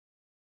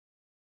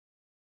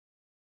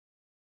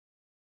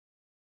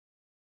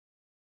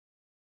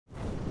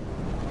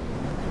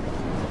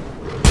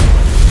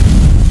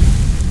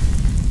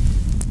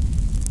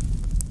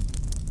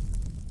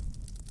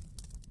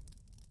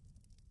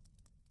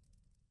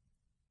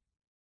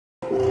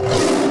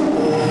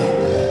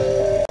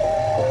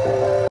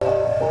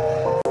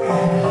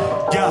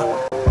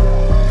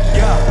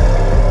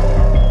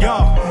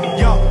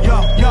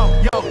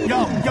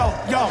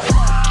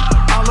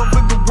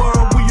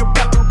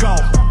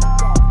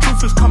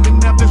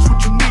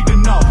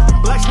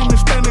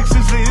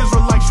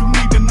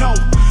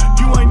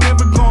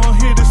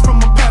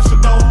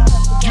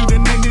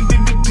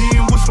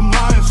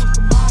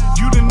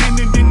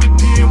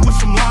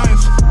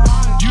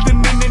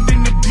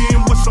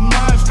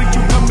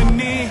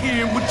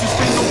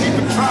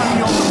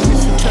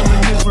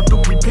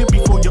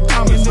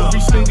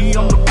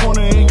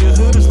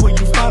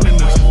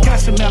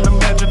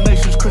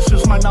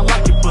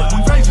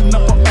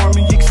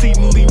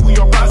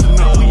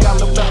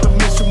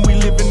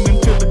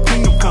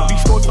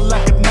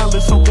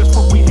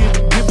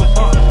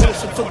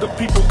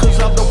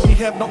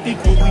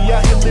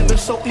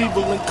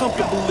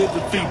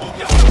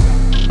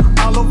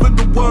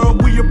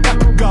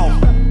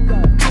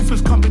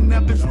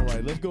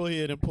let's go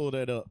ahead and pull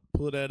that up.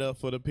 Pull that up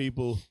for the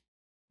people.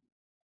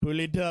 Pull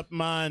it up,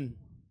 man.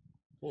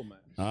 Oh, man.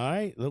 All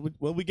right.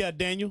 What we got,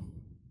 Daniel?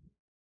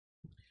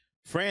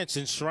 France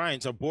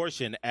enshrines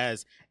abortion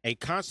as a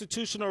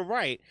constitutional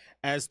right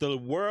as the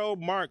world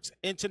marks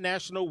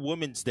International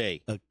Women's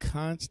Day. A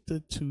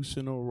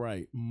constitutional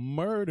right.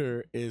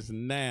 Murder is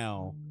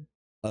now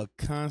a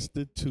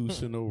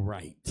constitutional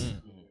right.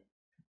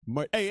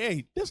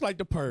 Hey, that's like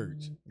the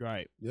purge.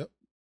 Right. Yep.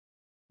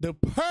 The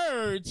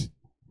purge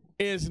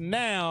is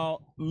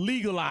now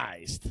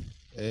legalized.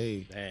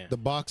 Hey, Damn. the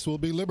box will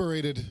be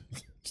liberated.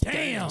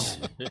 Damn.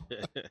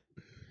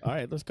 All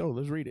right, let's go.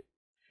 Let's read it.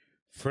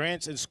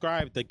 France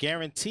inscribed the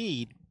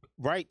guaranteed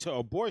right to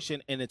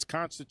abortion in its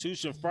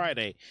constitution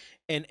Friday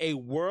in a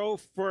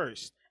world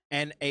first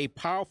and a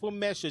powerful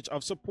message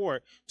of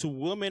support to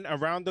women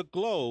around the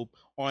globe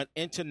on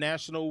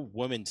International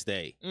Women's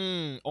Day.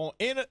 On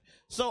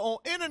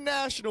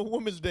International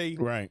Women's Day,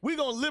 Right. we're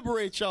going to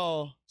liberate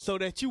y'all so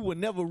that you will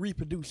never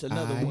reproduce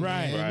another woman.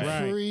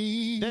 Right.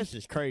 Free. That's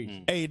just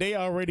crazy. Hey, they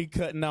already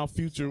cutting out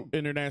future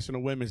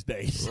International Women's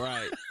Days.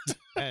 Right.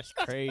 That's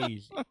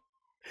crazy.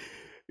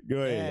 Go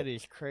ahead. That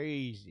is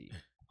crazy.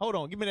 Hold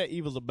on. Give me that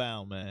evils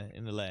abound, man,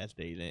 in the last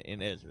days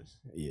in Ezra.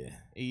 Yeah.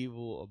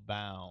 Evil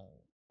abound.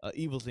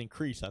 Evils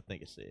increase, I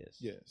think it says.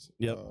 Yes.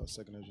 Yep.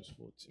 2 Ezra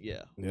 14.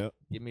 Yeah. Yep.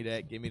 Give me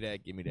that. Give me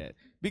that. Give me that.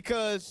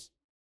 Because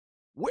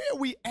where are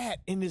we at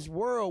in this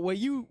world where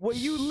you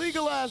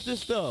legalize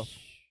this stuff?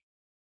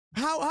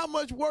 How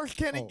much worse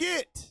can it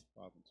get?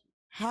 5 and 2.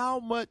 How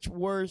much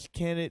worse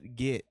can it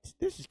get?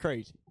 This is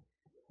crazy.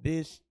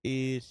 This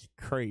is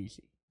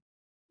crazy.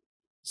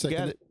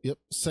 Got it. Yep.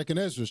 2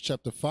 Ezra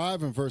chapter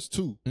 5 and verse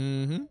 2.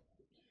 Mm-hmm.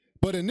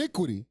 But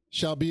iniquity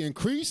shall be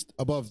increased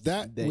above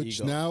that There you which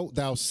go. now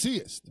thou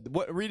seest.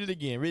 What? Read it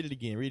again. Read it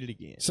again. Read it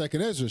again. 2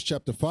 Ezra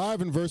chapter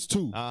 5 and verse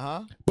 2.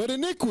 Uh-huh. But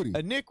iniquity.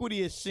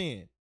 Iniquity is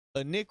sin.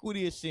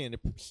 Iniquity is sin. The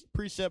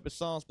precept is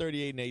Psalms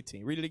 38 and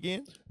 18. Read it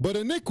again. But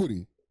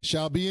iniquity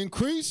shall be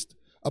increased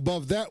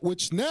above that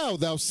which now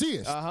thou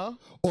seest, Uh-huh.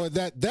 or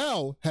that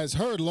thou hast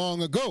heard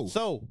long ago.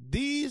 So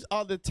these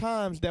are the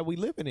times that we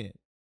living in.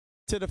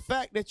 To the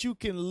fact that you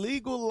can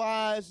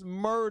legalize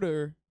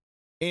murder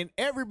and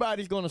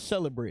everybody's going to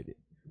celebrate it.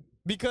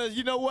 Because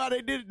you know why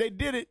they did it? They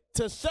did it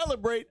to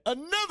celebrate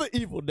another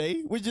evil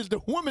day, which is the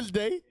Women's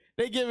Day.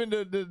 They giving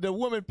the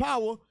woman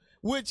power,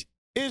 which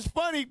is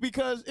funny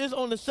because it's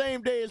on the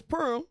same day as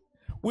Purim,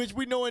 which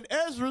we know in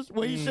Ezra,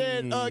 where he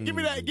said, give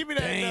me that,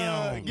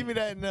 Damn. give me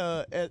that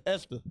in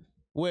Esther,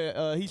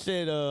 where he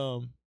said,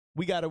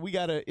 we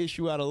gotta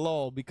issue out a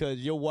law because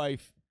your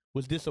wife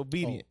was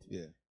disobedient. Oh,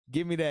 yeah.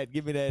 Give me that.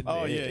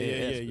 Oh, in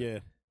yeah.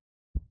 Esther.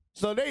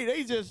 So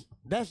they just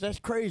that's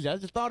crazy. I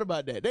just thought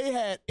about that. They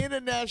had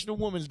International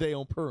Women's Day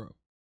on Purim.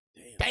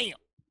 Damn.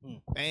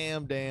 Hey,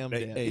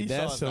 Esau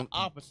that's is the some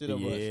opposite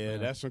of us. Yeah,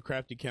 Man. that's some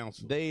crafty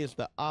counsel. They is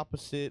the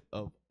opposite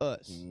of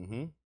us.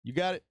 Mm-hmm. You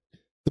got it?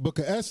 The book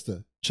of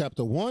Esther,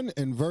 chapter 1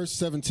 and verse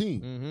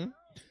 17. Mm-hmm.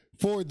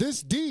 For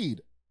this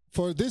deed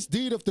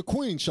of the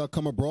queen shall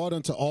come abroad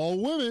unto all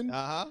women,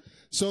 Uh-huh.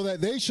 so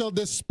that they shall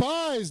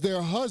despise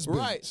their husbands.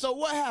 Right. So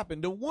what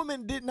happened? The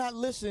woman did not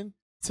listen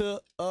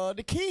to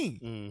the king.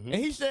 Mm-hmm. And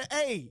he said,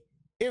 hey,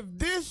 if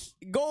this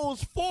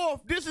goes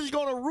forth, this is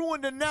going to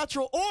ruin the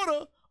natural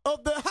order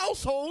of the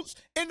households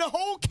in the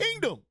whole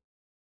kingdom.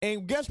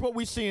 And guess what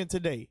we're seeing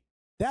today?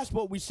 That's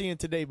what we're seeing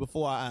today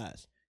before our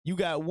eyes. You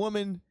got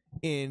women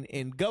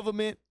in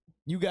government.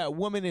 You got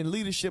women in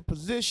leadership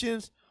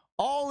positions.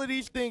 All of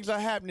these things are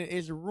happening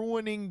is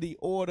ruining the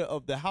order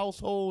of the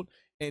household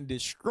and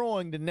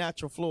destroying the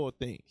natural flow of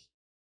things.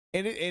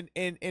 And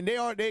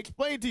they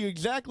explain to you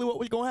exactly what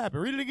was going to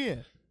happen. Read it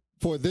again.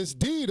 For this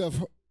deed of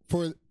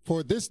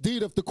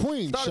the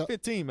queen Start shall, at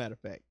 15, matter of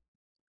fact.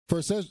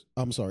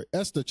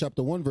 Esther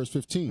chapter 1 verse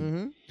 15.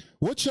 Mm-hmm.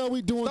 What shall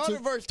we do Start unto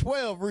at verse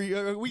 12.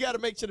 We got to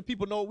make sure the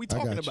people know what we're I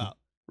talking got you. about.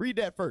 Read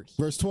that first.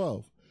 verse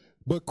 12?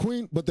 But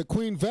the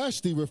queen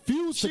Vashti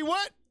refused She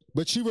what?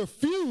 but she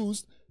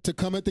refused to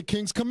come at the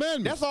king's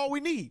commandment. That's all we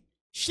need.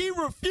 She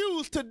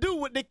refused to do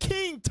what the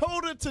king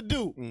told her to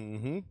do.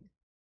 Mm-hmm.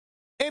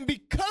 And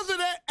because of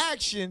that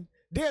action,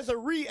 there's a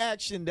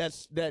reaction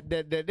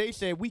that they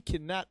said we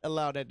cannot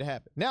allow that to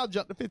happen. Now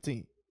jump to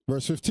 15.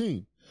 Verse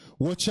 15.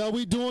 What shall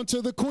we do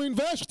unto the queen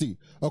Vashti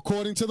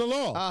according to the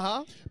law?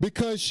 Uh-huh.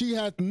 Because she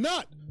hath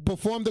not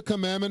performed the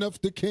commandment of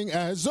the king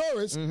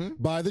Ahasuerus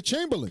by the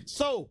chamberlains.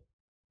 So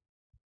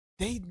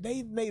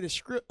they made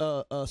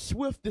a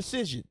swift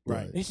decision.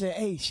 Right. They said,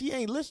 hey, she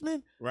ain't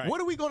listening. Right. What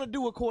are we going to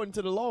do according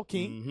to the law,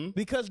 king? Mm-hmm.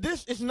 Because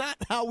this is not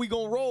how we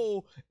going to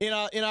roll in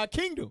our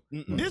kingdom.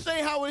 Mm-mm. This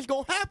ain't how it's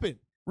going to happen.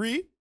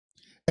 Read.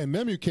 And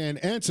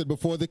Memucan answered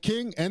before the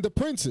king and the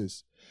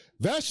princes,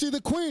 Vashti the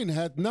queen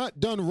hath not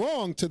done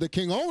wrong to the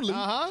king only,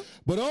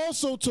 but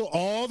also to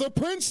all the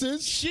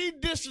princes She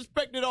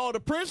disrespected all the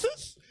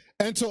princes.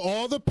 and to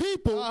all the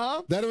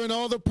people that are in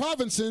all the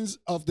provinces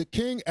of the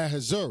king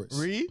Ahasuerus.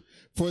 Read.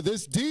 For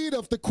this deed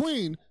of the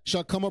queen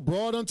shall come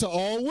abroad unto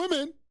all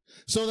women,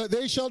 so that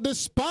they shall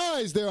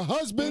despise their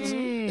husbands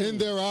in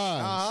their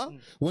eyes.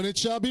 When it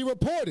shall be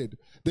reported,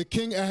 the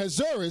king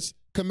Ahasuerus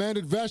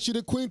commanded Vashti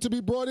the queen to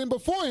be brought in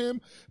before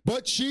him,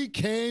 but she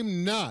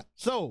came not.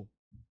 So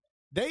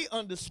they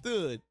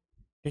understood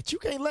that you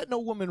can't let no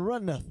woman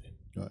run nothing.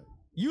 Right.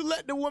 You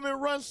let the woman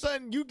run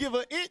something, you give her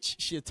an inch,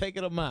 she'll take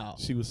it a mile.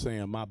 She was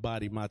saying, "My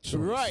body, my choice."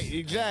 Right,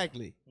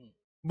 exactly.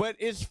 But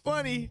it's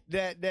funny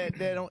that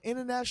on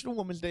International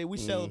Women's Day we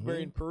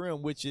celebrate in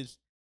Purim, which is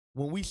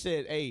when we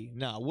said, "Hey,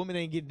 nah, women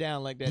ain't get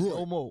down like that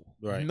no more.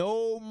 Right.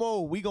 No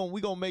more. We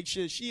gonna make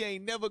sure she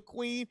ain't never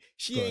queen.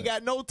 She ain't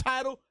got no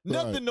title,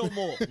 nothing no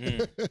more."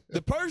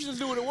 The Persians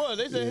knew what it was.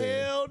 They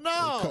said, "Hell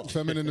no." Cut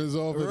feminine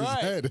off his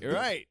head.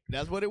 Right.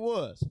 That's what it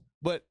was.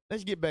 But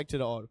let's get back to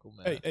the article,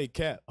 man. Hey,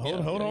 Cap,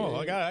 hold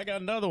on. I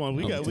got another one.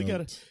 We got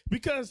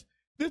because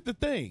this is the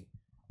thing.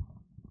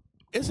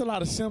 It's a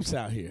lot of simps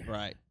out here,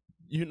 Right.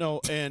 you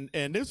know, and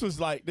this is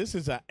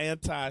an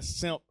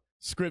anti-simp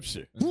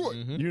scripture.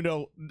 You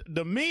know,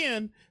 the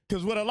men,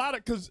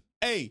 because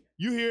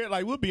you hear it,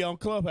 like we'll be on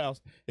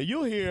Clubhouse and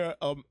you'll hear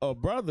a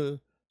brother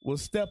will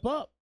step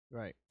up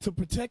Right. to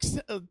protect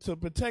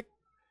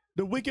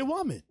the wicked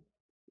woman.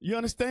 You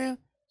understand?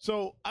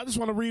 So I just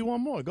want to read one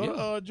more. Go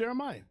to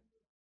Jeremiah.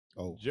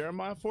 Oh,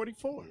 Jeremiah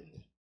 44.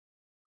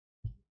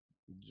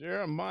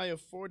 Jeremiah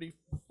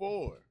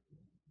 44.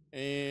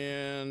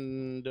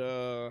 And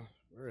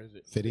where is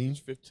it? 15?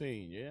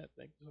 15. Yeah, I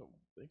think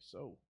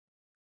so.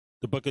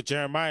 The book of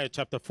Jeremiah,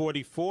 chapter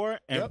 44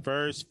 and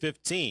verse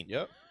 15.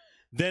 Yep.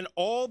 Then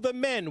all the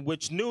men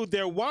which knew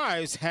their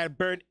wives had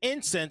burned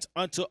incense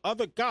unto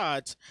other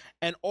gods,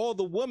 and all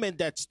the women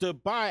that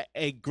stood by,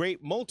 a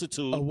great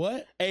multitude. A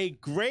what? A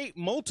great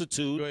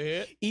multitude. Go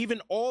ahead. Even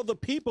all the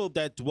people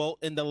that dwelt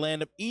in the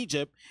land of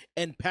Egypt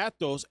and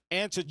Pathros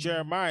answered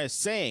Jeremiah,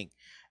 saying,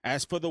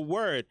 As for the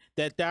word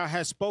that thou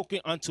hast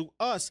spoken unto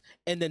us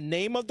in the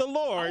name of the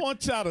Lord. I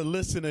want y'all to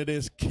listen to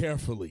this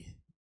carefully.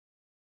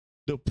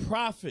 The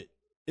prophet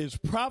is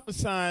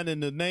prophesying in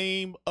the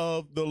name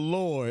of the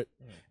Lord.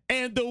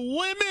 And the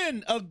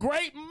women, a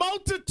great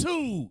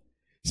multitude,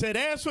 said,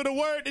 as for the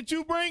word that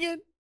you bringing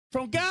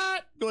from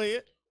God, go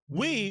ahead.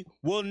 We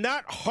will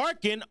not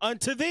hearken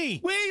unto thee.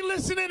 We ain't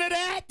listening to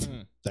that.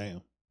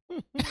 damn.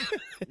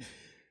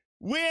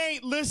 We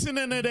ain't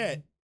listening to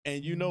that.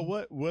 And you know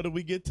what? What do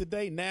we get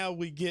today? Now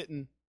we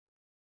getting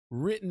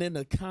written in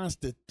the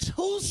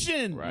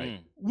Constitution. Right.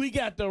 We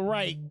got the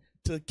right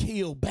to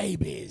kill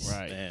babies.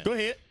 Right. Man. Go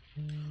ahead.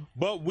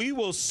 But we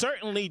will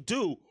certainly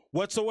do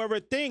whatsoever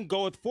thing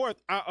goeth forth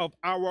out of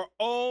our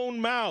own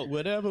mouth.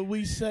 Whatever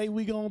we say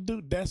we gonna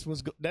do,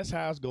 that's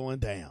how it's going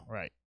down.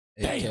 Right.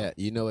 Hey, Cat,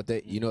 you know what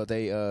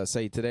they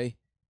say today?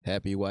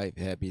 Happy wife,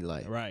 happy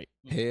life. Right.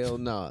 Hell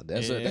no.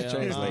 That's what that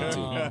translates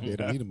to. Yeah,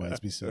 the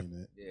Edomites be saying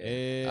that.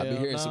 Yeah. I be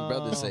hearing some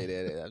brothers say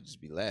that. I just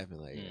be laughing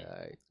like, all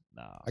right.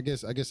 Nah. I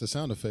guess the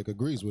sound effect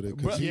agrees with it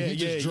because Yeah, he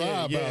just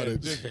dry about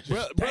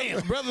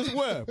it. Brothers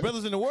where?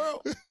 Brothers in the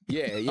world?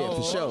 Yeah, Oh, I for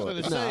was sure.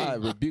 gonna Nah, say. I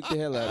rebuke the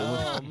hell out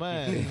of Oh,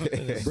 man.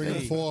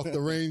 Bringing forth the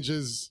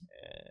ranges.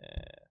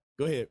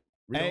 Go ahead.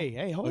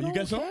 Hey, hold on. You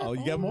got some? Cat. Oh,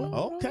 you got more?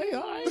 Hold on. Okay,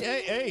 all right.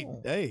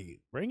 Hey,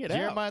 bring it out.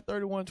 Jeremiah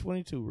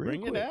 31:22.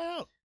 Bring it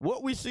out.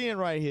 What we seeing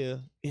right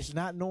here, it's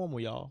not normal,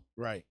 y'all.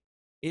 Right.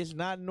 It's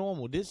not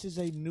normal. This is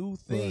a new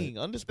thing.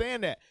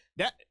 Understand that.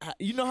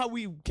 You know how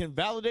we can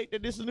validate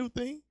that this is a new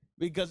thing?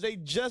 Because they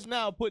just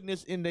now putting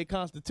this in their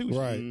constitution.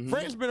 Right.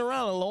 France been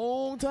around a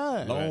long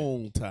time.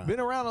 Long time. Been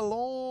around a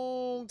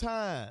long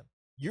time.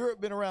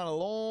 Europe been around a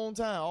long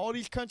time. All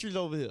these countries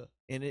over here.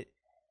 And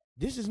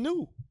this is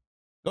new.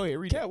 Go ahead,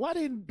 read Cat, why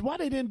they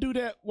didn't do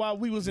that while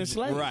we was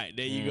enslaved? Right,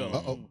 there you go.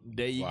 Uh-oh.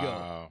 There you go.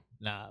 Wow.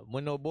 Nah,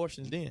 wasn't no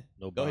abortions then.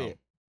 No Go bomb. ahead.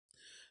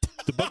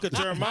 The book of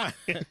Jeremiah.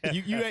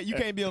 You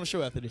can't be on the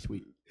show after this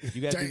week.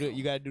 You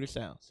gotta do the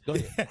sounds. Go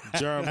ahead.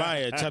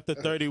 Jeremiah chapter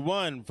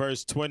 31,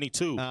 verse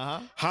 22. Uh-huh.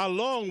 How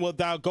long wilt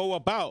thou go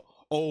about,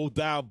 O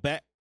thou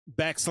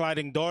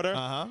backsliding daughter?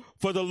 Uh-huh.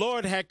 For the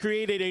Lord had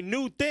created a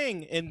new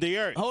thing in the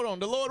earth. Hold on.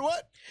 The Lord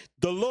what?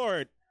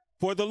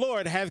 For the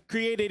Lord hath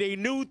created a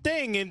new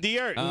thing in the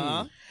earth.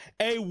 Uh-huh.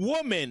 A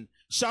woman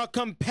shall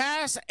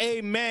compass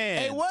a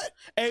man. A what?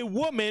 A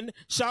woman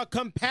shall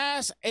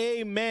compass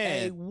a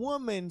man. A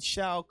woman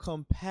shall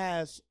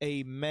compass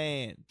a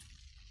man.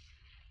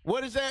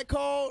 What is that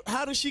called?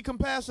 How does she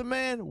compass a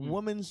man?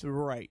 Woman's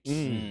rights.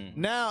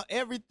 Now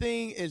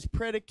everything is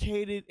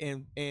predicated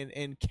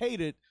and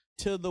catered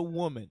to the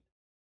woman.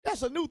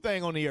 That's a new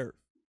thing on the earth.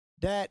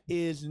 That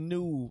is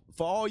new.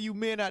 For all you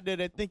men out there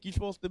that think you're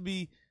supposed to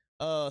be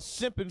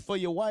simping for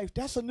your wife,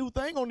 that's a new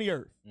thing on the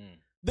earth.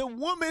 The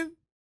woman,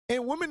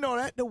 and women know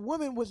that, the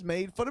woman was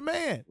made for the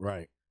man.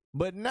 Right.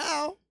 But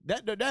now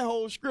that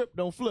whole script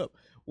don't flip.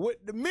 What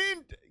the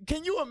men?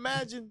 Can you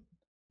imagine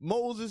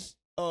Moses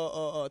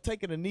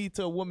taking a knee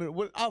to a woman?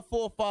 With our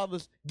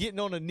forefathers getting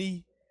on a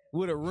knee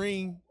with a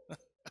ring?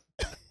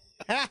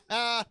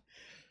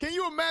 Can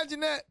you imagine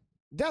that?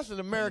 That's an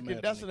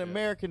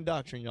American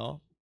doctrine,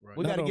 y'all. Right.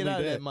 We got to get out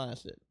of that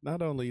mindset.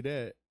 Not only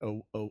that,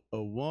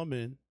 a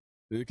woman,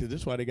 because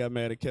this is why they got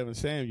mad at Kevin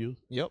Samuels.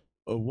 Yep.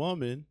 A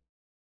woman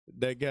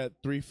that got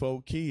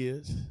 3-4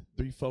 kids,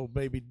 3-4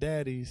 baby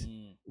daddies,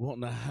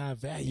 wanting a high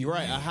value. You're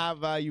right, man. a high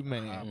value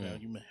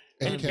man.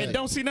 And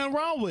don't see nothing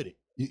wrong with it.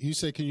 You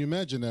say, can you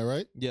imagine that,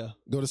 right? Yeah.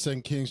 Go to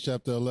 2 Kings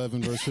chapter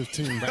 11, verse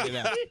 15. Write it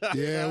out.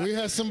 Yeah, we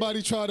had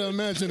somebody try to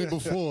imagine it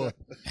before.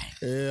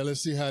 Yeah,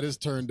 let's see how this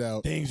turned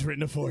out. Things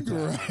written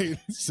aforetime. Right.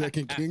 2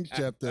 Kings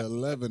chapter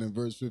 11 and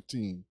verse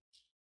 15.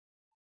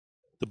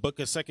 The book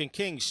of 2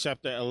 Kings,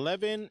 chapter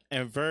 11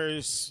 and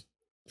verse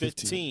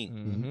 15.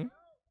 Mm-hmm.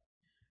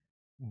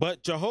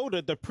 But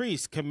Jehoiada the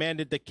priest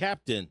commanded the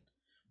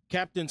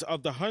captains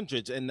of the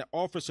hundreds and the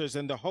officers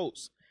and the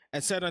hosts,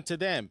 and said unto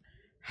them,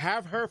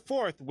 have her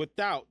forth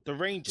without the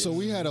ranges. So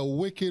we had a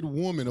wicked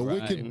woman, a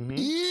wicked,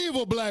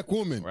 evil black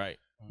woman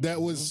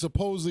that was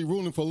supposedly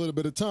ruling for a little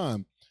bit of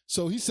time.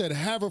 So he said,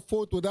 have her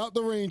forth without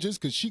the ranges,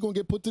 because she going to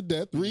get put to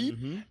death.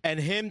 Read. And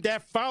him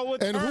that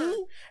followeth And her.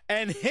 who?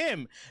 And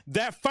him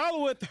that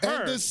followeth her.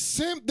 And the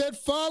simp that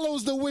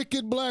follows the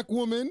wicked black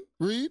woman.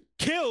 Read.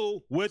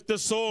 Kill with the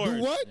sword.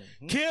 Do what?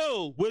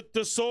 Kill with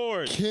the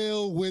sword.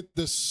 Kill with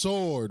the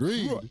sword.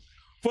 Read.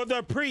 For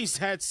the priest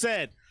had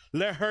said,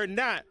 let her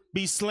not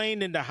be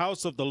slain in the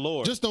house of the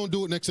Lord. Just don't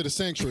do it next to the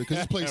sanctuary, because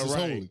this place is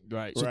holy.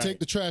 Right. So take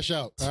the trash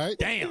out. All right.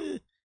 Damn.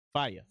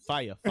 Fire.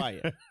 All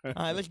right,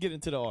 let's get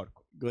into the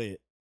article. Go ahead.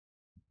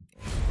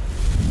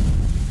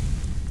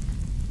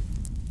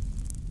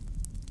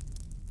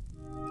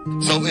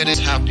 So it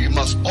is you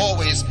must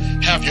always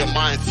have your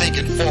mind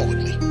thinking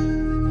forwardly.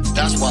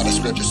 That's why the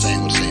scripture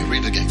saying what's saying.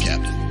 Read it again,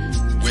 Captain.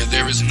 Where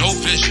there is no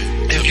vision.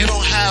 If you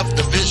don't have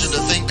the vision to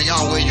think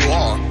beyond where you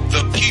are,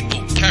 the people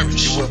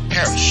perish. You will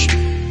perish.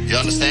 You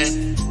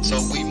understand? So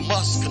we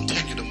must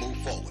continue to move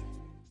forward.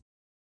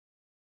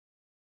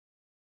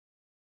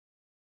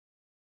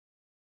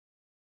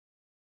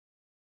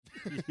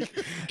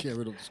 Can't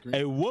rid of the screen.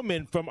 A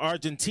woman from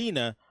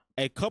Argentina,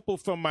 a couple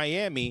from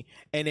Miami,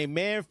 and a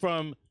man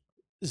from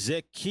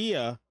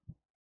Zekia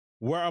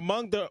were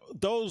among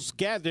those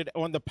gathered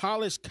on the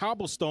polished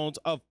cobblestones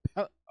of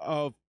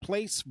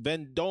Place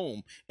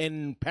Vendôme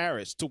in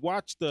Paris to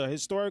watch the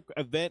historic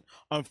event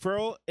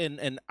unfurl in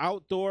an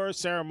outdoor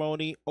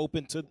ceremony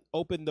open to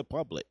the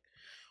public.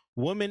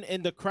 Women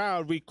in the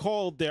crowd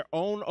recalled their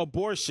own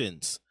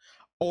abortions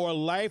or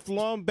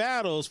lifelong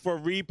battles for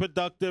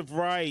reproductive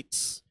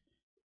rights.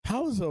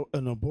 How is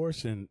an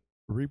abortion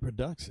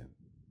reproduction?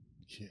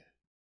 Yeah.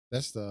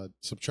 That's the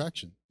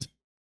subtraction.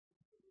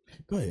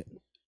 Go ahead.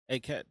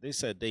 They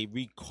said they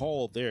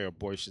recalled their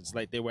abortions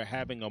like they were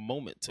having a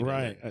moment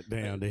together. Right.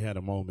 Damn, they had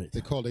a moment.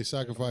 They call their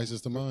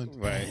sacrifices to mine.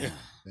 Right.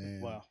 Damn.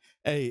 Wow.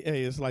 Hey,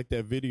 it's like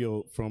that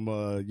video from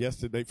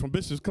yesterday from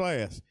Bishop's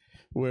class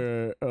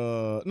where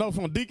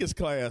from Deacon's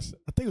class.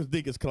 I think it was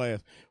Deacon's class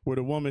where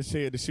the woman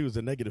said that she was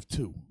a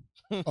 -2.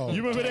 Oh,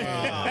 You remember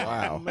that?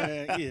 Wow.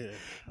 Man, yeah.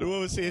 The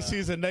woman said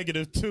she's a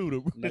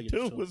 -2. The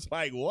dude was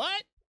like,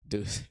 "What?"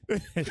 Dude.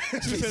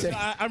 She says,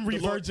 "I'm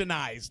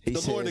re-virginized." He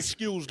The Lord says-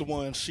 excused the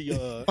one she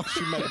made.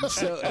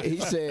 So he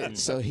said,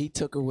 so he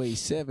took away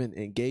 7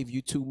 and gave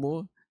you 2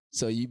 more.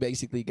 So you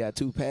basically got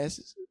 2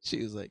 passes.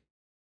 She was like,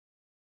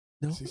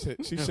 no. She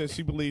said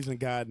she believes in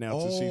God now,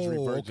 so she's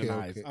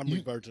re-virginized. okay. I'm You-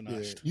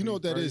 re-virginized. You know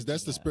what that is?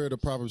 That's the spirit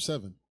of Proverbs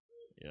 7.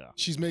 Yeah.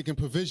 She's making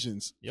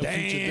provisions for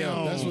future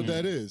death. That's what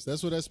that is.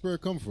 That's where that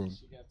spirit come from.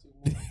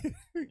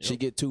 She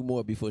get 2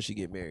 more before she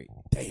get married.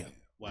 Damn.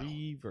 Wow.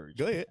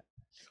 Go ahead.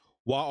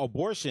 While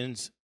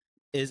abortions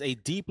is a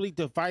deeply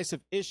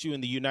divisive issue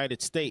in the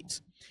United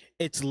States,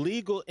 it's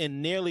legal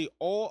in nearly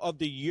all of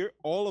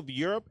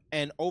Europe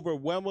and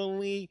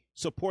overwhelmingly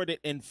supported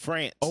in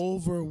France.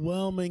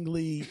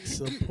 Overwhelmingly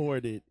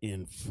supported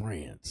in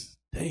France.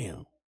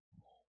 Damn.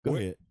 Go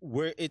ahead.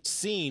 Where it's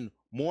seen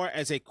more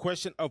as a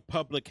question of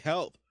public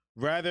health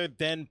rather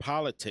than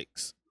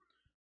politics.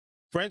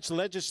 French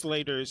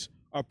legislators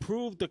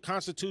approved the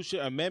Constitution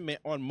Amendment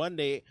on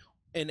Monday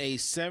in a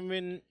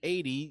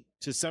 780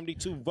 to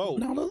 72 vote.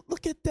 Now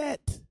look at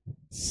that.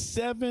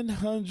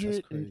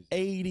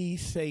 780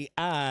 say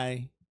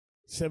aye,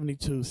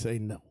 72 say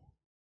no.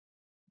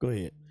 Go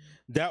ahead.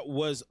 That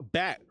was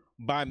backed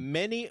by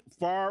many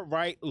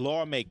far-right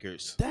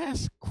lawmakers.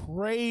 That's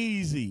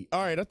crazy.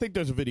 All right, I think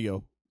there's a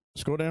video.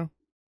 Scroll down.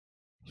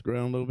 Scroll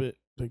down a little bit.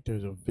 I think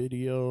there's a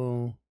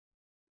video.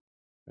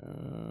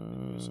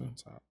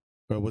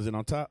 Was it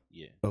on top?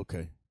 Yeah.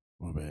 Okay.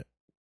 My bad.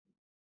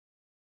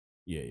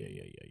 Yeah.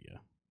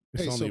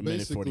 It's Hey, only so a minute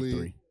basically,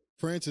 43.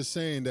 France is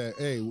saying that,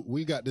 hey,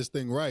 we got this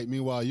thing right.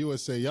 Meanwhile,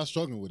 USA, y'all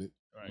struggling with it.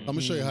 Right. I'm going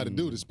to show you how to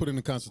do this. Put it in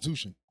the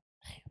Constitution.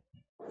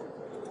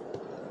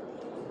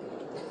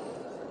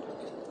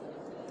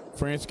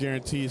 France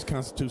guarantees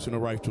constitutional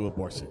right to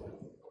abortion.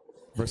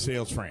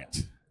 Versailles,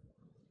 France.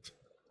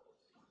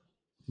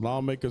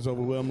 Lawmakers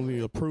overwhelmingly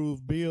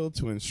approved bill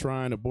to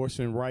enshrine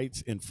abortion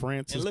rights in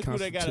France's And look who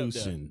they got up there.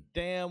 constitution.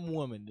 Damn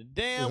woman. The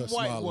damn Yeah,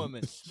 white smiling.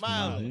 woman.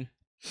 Smiling.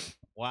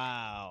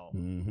 Wow.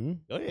 Mm-hmm.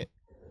 Go ahead.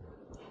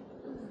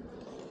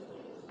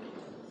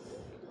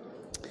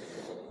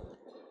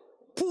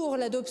 Pour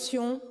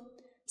l'adoption,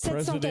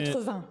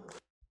 780.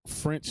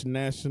 French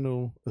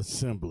National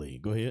Assembly.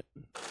 Go ahead.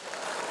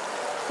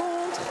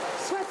 Contre,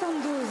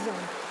 72.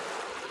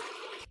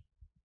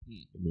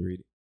 Let me read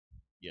it.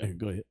 Yeah,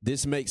 go ahead.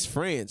 This makes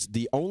France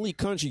the only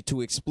country to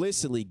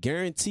explicitly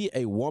guarantee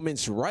a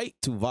woman's right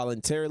to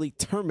voluntarily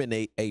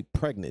terminate a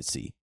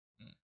pregnancy.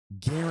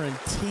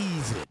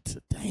 Guarantees it.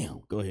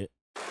 Damn. Go ahead.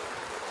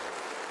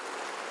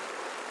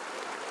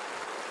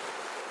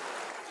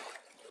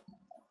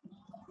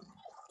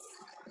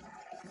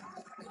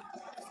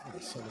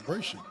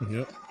 Celebration.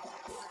 Yep.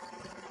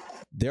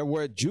 There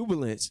were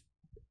jubilant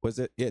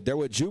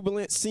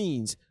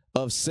scenes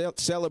of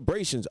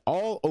celebrations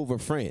all over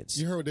France.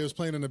 You heard what they was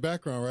playing in the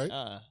background, right?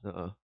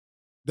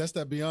 That's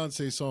that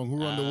Beyonce song, Who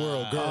Run the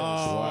World, Girls.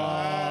 Wow.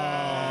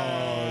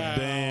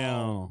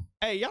 Damn.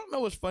 Hey, y'all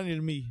know what's funny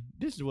to me?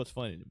 This is what's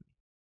funny to me.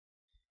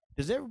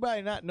 Does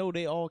everybody not know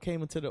they all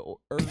came into the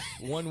earth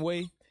one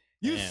way?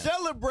 You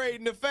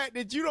celebrating the fact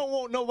that you don't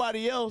want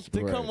nobody else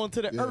to come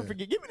onto the earth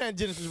again. Give me that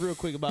Genesis real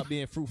quick about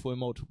being fruitful and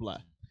multiply.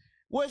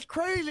 What's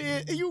crazy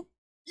is you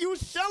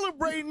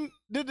celebrating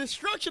the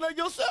destruction of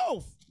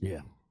yourself. Yeah.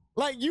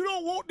 Like, you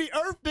don't want the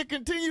earth to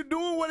continue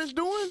doing what it's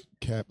doing?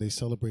 Cap, they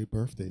celebrate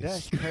birthdays.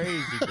 That's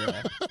crazy, bro.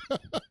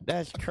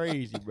 That's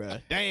crazy, bro.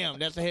 Damn,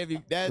 that's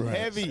heavy. That's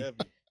heavy.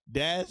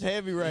 That's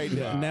heavy right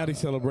there. Now they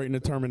celebrating the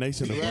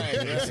termination of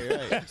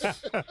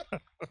Right.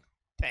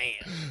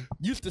 Damn.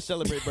 Used to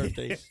celebrate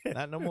birthdays.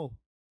 Not no more.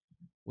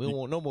 We don't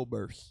want no more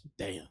births.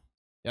 Damn.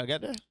 Y'all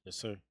got that? Yes,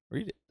 sir.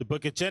 Read it. The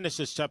book of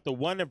Genesis, chapter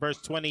 1 and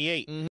verse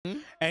 28.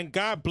 And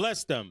God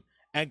blessed them.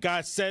 And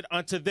God said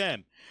unto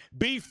them,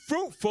 be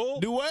fruitful.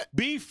 Do what?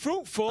 Be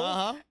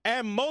fruitful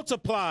and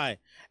multiply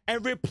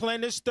and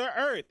replenish the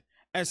earth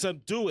and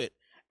subdue it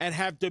and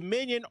have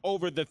dominion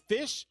over the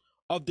fish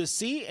of the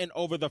sea and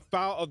over the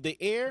fowl of the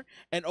air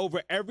and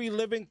over every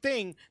living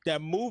thing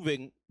that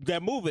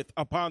moveth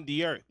upon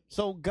the earth.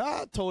 So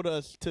God told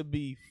us to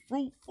be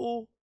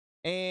fruitful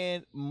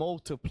and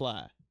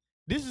multiply.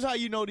 This is how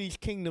you know these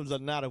kingdoms are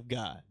not of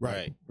God.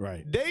 Right.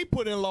 They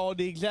put in law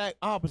the exact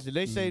opposite.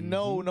 They say,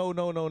 no.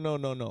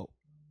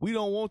 We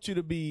don't want you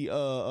to be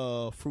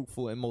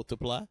fruitful and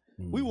multiply.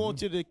 We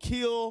want you to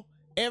kill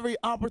every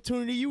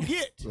opportunity you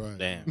get.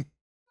 Damn.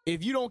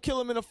 If you don't kill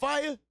them in the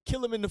fire, kill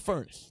them in the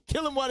furnace.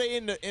 Kill them while they're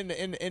in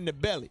the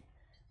belly.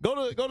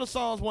 Go to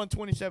Psalms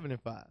 127 and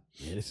 5.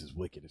 Yeah, this is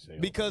wicked as hell.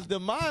 Because the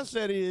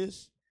mindset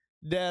is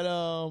that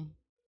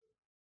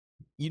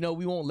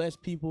we want less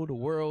people. The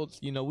world's,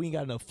 we ain't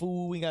got enough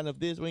food. We ain't got enough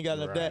this. We ain't got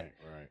enough that.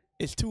 Right.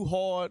 It's too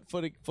hard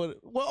for the.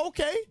 Well,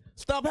 okay,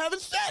 stop having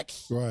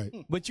sex. Right.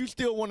 But you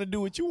still want to do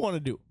what you want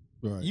to do.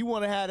 Right. You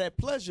want to have that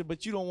pleasure,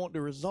 but you don't want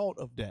the result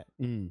of that.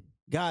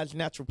 God's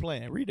natural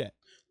plan. Read that.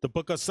 The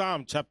book of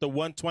Psalm, chapter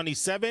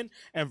 127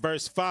 and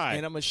verse 5.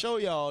 And I'm going to show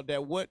y'all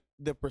that what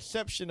the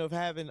perception of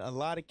having a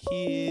lot of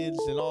kids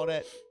and all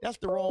that, that's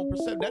the wrong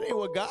perception. That ain't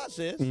what God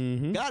says.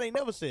 God ain't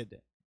never said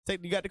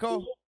that. You got the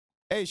call?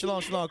 Hey,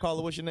 shalom,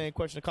 caller. What's your name?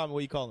 Question or comment?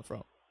 Where you calling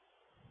from?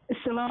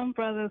 Shalom,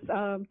 brothers.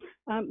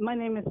 My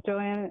name is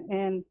Joanna,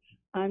 and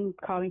I'm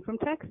calling from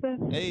Texas.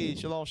 Hey,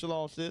 shalom,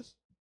 sis.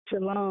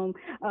 Shalom.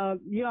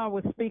 You all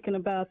were speaking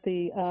about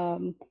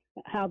the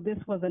how this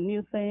was a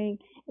new thing,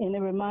 and it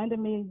reminded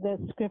me that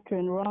scripture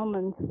in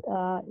Romans.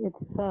 It's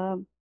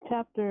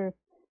chapter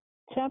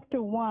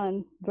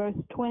 1, verse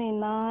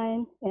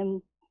 29,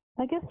 and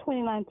I guess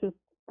 29 to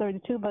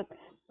 32. But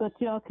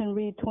y'all can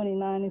read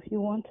 29 if you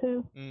want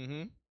to.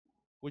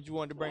 What you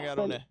wanted to bring out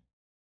on that?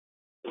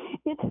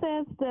 It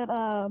says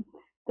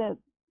that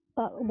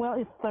well,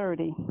 it's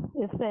 30.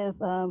 It says,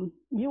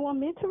 you want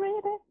me to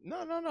read it?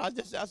 No. I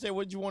said,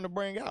 what you want to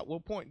bring out?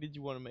 What point did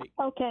you want to make?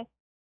 Okay.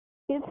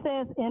 It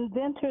says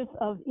inventors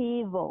of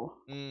evil,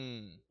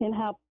 and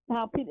how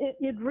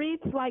it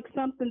reads like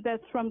something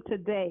that's from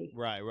today.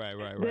 Right.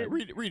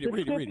 Read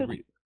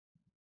it.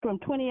 From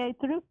 28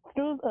 through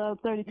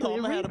 32. No,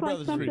 I'm gonna have a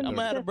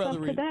brother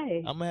read.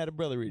 Today. I'm gonna have a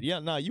brother read. Yeah,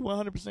 no, you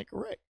 100%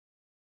 correct.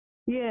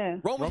 Yeah.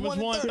 Romans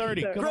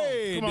 1:30.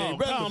 Great. Come on,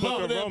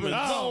 Romans.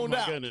 Oh,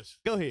 my goodness.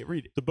 Go ahead,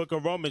 read it. The book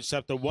of Romans,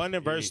 chapter 1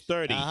 and verse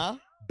 30.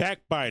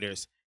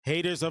 Backbiters,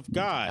 haters of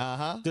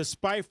God,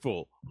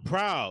 despiteful,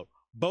 proud,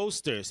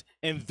 boasters,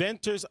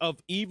 inventors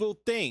of evil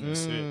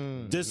things,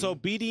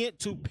 disobedient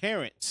to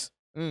parents.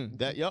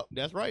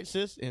 That's right,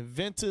 sis.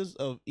 Inventors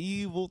of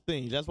evil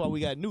things. That's why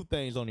we got new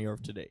things on the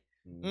earth today.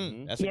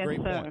 That's a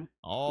great point.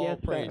 All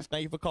praise.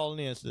 Thank you for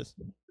calling in, sis.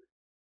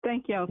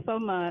 Thank y'all so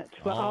much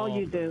for all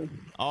you do.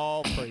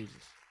 All praises.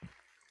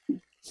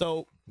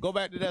 So go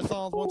back to that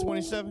Psalms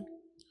 127.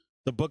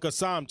 The book of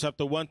Psalm,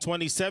 chapter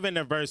 127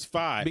 and verse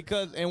 5.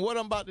 And what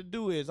I'm about to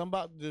do is I'm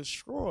about to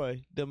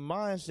destroy the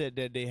mindset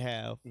that they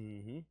have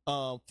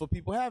for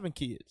people having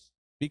kids.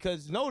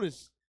 Because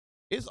notice,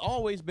 it's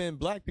always been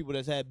black people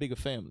that's had bigger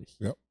families.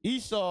 Yep.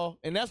 Esau,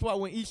 and that's why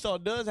when Esau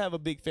does have a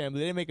big family,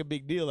 they make a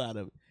big deal out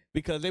of it.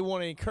 Because they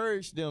want to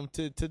encourage them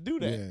to do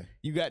that. Yeah.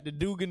 You got the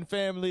Dugan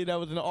family that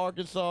was in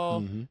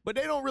Arkansas, but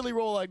they don't really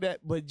roll like that.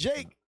 But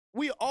Jake,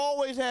 we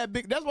always had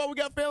big. That's why we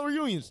got family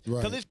reunions.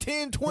 Because it's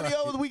 10, 20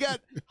 of us. We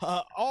got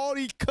all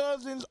these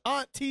cousins,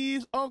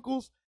 aunties,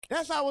 uncles.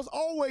 That's how it's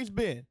always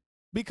been.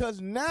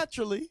 Because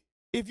naturally,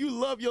 if you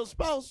love your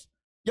spouse,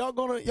 y'all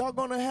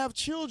gonna have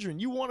children.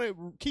 You want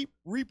to keep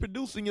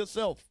reproducing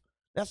yourself.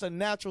 That's a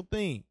natural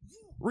thing.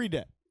 Read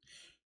that.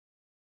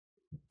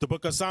 The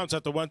book of Psalms,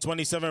 chapter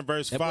 127,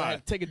 verse That boy had 5.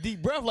 to take a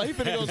deep breath like he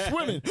finna go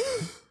swimming.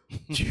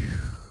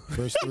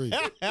 Verse 3.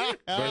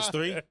 Verse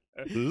 3.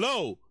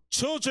 Lo,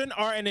 children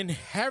are an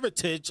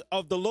inheritance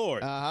of the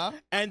Lord,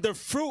 and the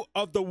fruit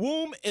of the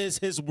womb is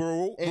his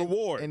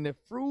reward. And the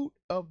fruit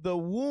of the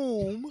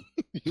womb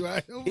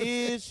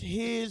is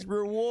his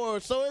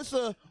reward. So it's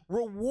a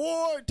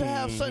reward to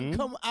have something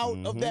come out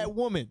of that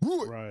woman.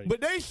 Right.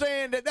 But they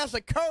saying that that's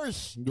a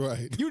curse.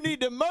 Right. You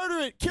need to murder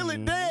it, kill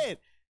it dead.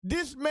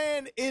 This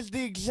man is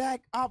the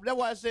exact opposite. That's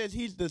why it says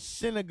he's the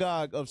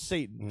synagogue of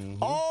Satan.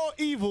 All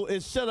evil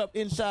is set up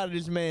inside of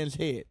this man's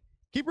head.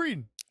 Keep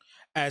reading.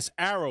 As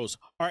arrows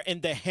are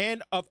in the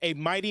hand of a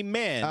mighty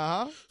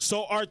man,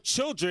 so are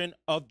children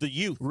of the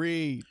youth.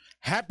 Read.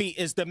 Happy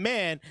is the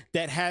man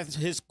that has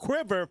his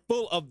quiver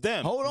full of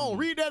them. Hold on,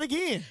 read that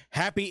again.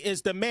 Happy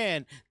is the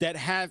man that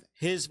hath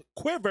his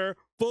quiver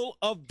full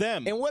of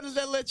them. And what does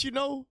that let you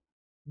know?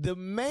 The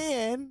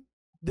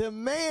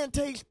man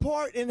takes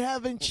part in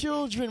having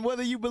children,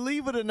 whether you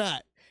believe it or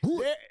not.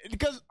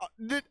 Because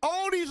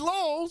all these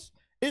laws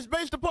is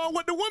based upon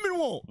what the women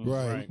want.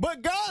 Right.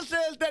 But God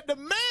says that the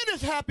man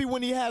is happy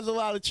when he has a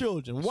lot of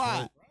children.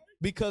 Why?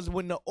 Because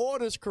when the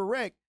order's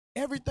correct,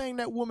 everything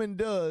that woman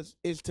does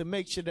is to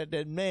make sure that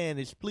that man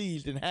is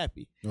pleased and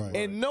happy. Right.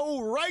 And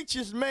no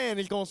righteous man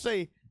is going to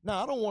say,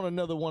 I don't want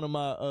another one of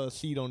my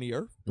seed on the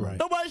earth. Right.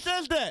 Nobody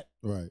says that.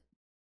 Right.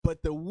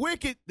 But the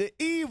wicked, the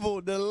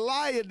evil, the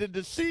liar, the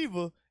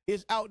deceiver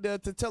is out there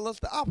to tell us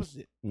the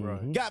opposite.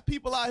 Right. Got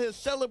people out here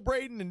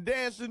celebrating and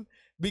dancing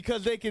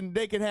because they can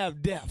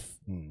have death.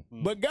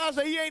 But God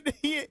said he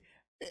ain't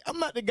I'm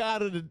not the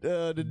God of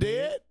the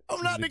dead.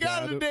 I'm not the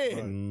God of the dead.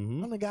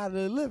 I'm the God of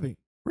the living.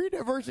 Read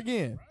that verse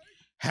again.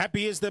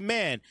 Happy is the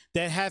man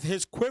that hath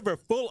his quiver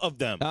full of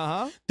them.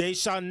 They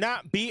shall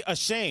not be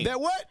ashamed.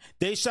 That what?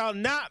 They shall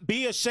not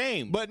be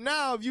ashamed. But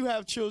now if you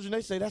have children,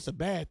 they say that's a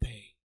bad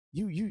thing.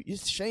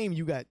 It's a shame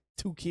you got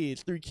 2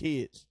 kids, 3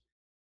 kids.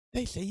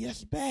 They say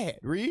yes, bad.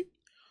 Read.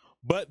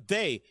 But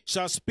they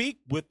shall speak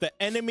with the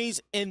enemies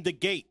in the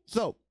gate.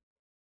 So,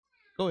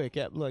 go ahead,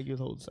 Cap. Like you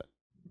was holding something.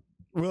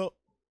 Well,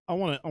 I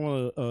want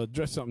to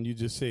address something you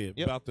just said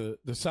about the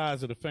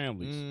size of the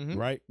families.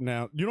 Right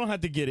now, you don't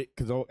have to get it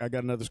because I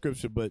got another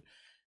scripture, but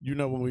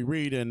when we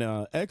read in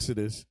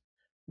Exodus,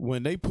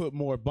 when they put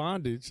more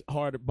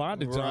harder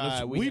bondage on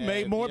us, we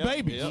made more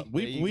babies.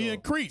 We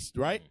increased,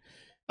 right?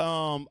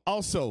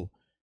 Also,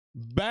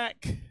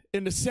 back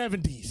in the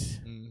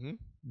 70s,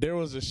 there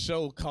was a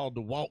show called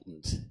The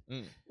Waltons.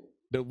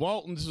 The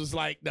Waltons was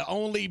like the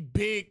only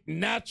big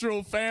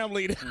natural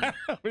family that I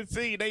ever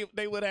seen.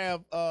 They would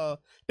have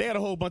they had a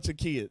whole bunch of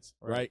kids,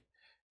 right?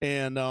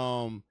 And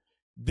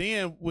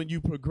then when you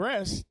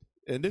progressed,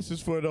 and this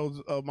is for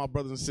those my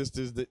brothers and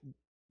sisters that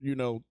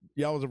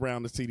y'all was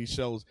around to see these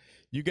shows.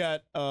 You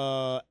got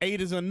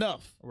 8 is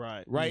enough,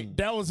 right?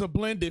 That was a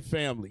blended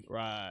family,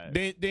 right?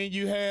 Then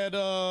you had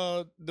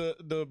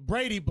the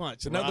Brady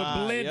Bunch,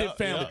 another blended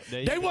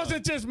family. They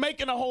wasn't just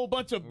making a whole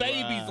bunch of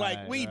babies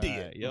like we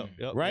did,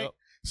 right?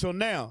 So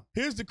now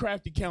here's the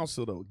crafty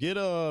counsel though. Get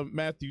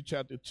Matthew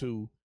chapter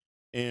 2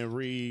 and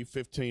read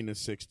 15 and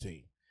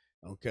 16.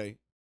 Okay,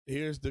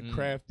 here's the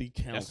crafty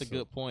counsel. That's a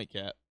good point,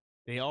 Cap.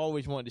 They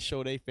always wanted to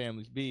show their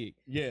families big.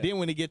 Yeah. Then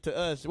when they get to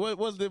us, what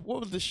was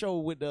the show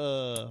with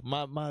the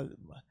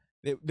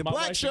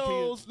black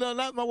shows? No,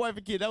 not My Wife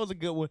and Kid. That was a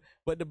good one.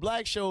 But the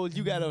black shows,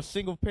 you got a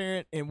single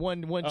parent and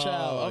one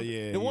child.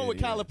 The one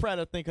with Kyla Pratt,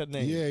 I think her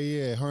name.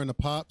 Yeah. Her and the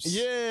Pops.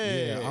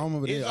 Yeah. I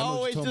remember that. It's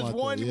always just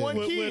one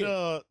kid.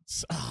 Oh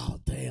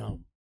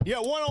damn. Yeah,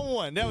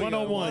 one-on-one.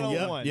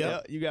 One-on-one.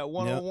 Yep. You got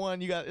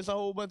one-on-one. It's a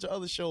whole bunch of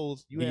other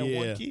shows. You have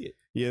one kid.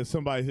 Yeah,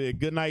 somebody said,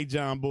 "Good night,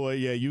 John Boy."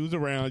 Yeah, you was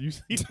around. You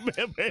see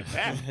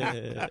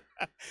the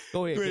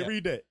Go ahead,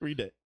 read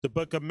that. The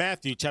book of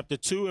Matthew, chapter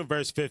 2 and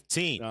verse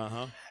 15.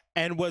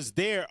 And was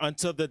there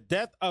until the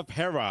death of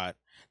Herod,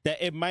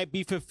 that it might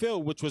be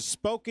fulfilled, which was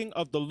spoken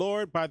of the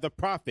Lord by the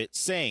prophet,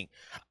 saying,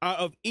 Out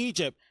of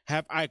Egypt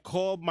have I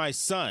called my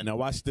son. Now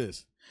watch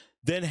this.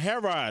 Then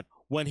Herod,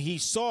 when he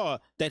saw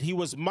that he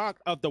was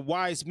mocked of the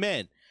wise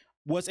men,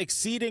 was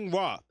exceeding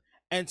wroth,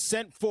 and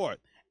sent forth,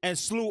 and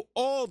slew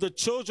all the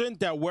children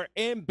that were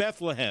in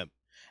Bethlehem,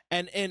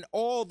 and in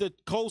all the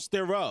coast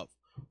thereof,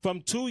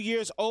 from 2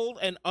 years old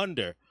and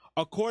under,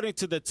 according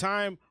to the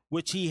time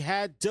which he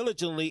had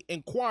diligently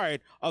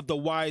inquired of the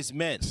wise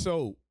men.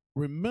 So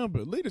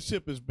remember,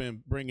 leadership has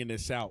been bringing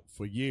this out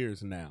for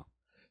years now,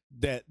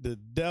 that the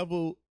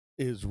devil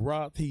is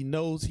wroth. He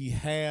knows he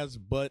has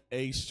but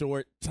a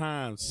short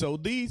time. So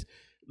these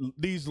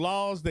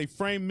laws, they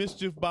frame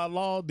mischief by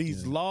law.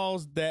 These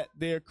laws that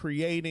they're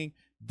creating,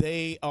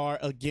 they are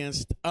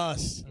against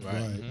us.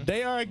 Right.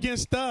 They are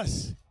against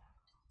us.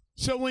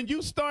 So when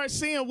you start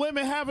seeing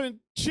women having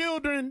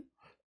children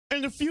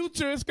in the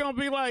future, it's gonna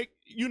be like,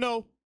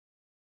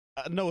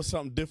 I know it's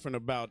something different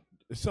about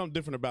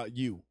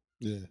you.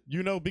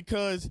 Yeah.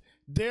 Because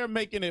they're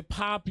making it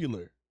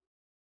popular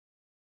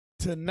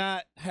to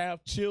not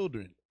have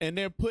children. And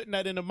they're putting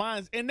that in the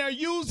minds. And they're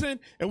using,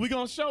 and we're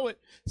going to show it,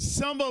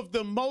 some of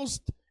the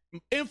most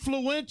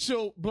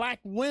influential black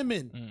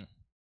women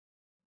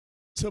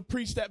to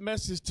preach that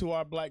message to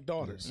our black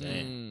daughters.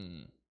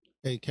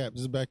 Hey, Cap,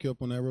 just back you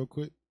up on that real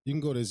quick. You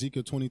can go to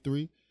Ezekiel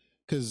 23.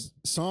 Because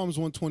Psalms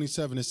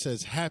 127, it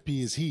says,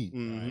 happy is he.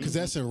 Because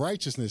that's in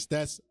righteousness.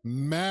 That's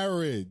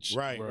marriage.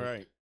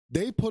 Right.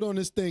 They put on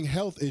this thing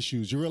health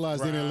issues. You realize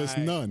they didn't list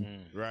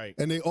none. Right.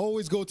 And they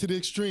always go to the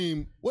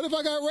extreme. What if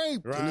I got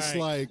raped? And it's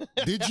like,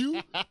 did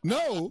you?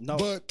 No.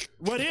 But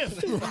what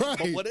if? Right.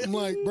 But what if? I'm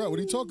like, bro, what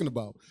are you talking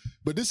about?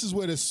 But this is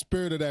where the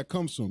spirit of that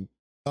comes from.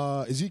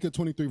 Ezekiel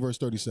 23, verse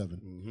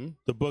 37.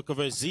 The book of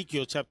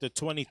Ezekiel, chapter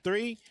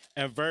 23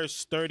 and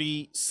verse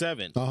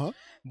 37.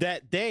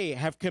 That they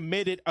have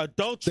committed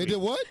adultery. They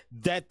did what?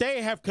 That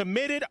they have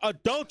committed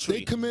adultery.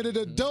 They committed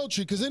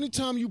adultery, because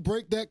anytime you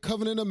break that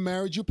covenant of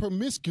marriage, you're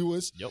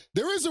promiscuous.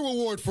 There is a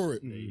reward for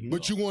it,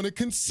 but you want to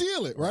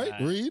conceal it, right?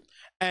 Read.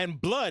 And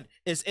blood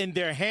is in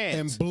their hands.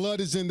 And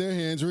blood is in their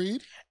hands.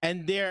 Read.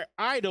 And their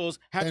idols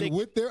have and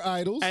with their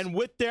idols. And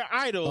with their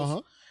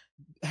idols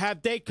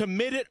have they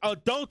committed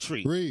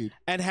adultery. Read.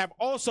 And have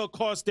also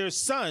caused their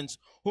sons,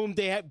 whom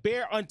they have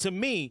bear unto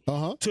me,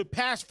 to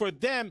pass for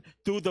them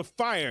through the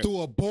fire.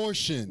 Through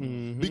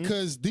abortion.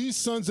 Because these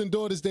sons and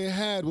daughters they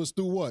had was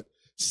through what?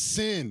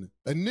 Sin,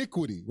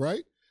 iniquity,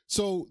 right?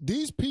 So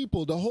these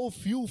people, the whole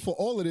fuel for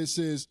all of this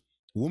is,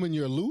 woman,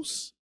 you're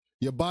loose.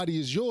 Your body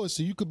is yours,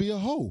 so you could be a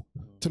hoe,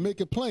 to make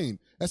it plain.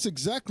 That's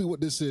exactly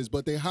what this is,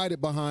 but they hide it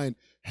behind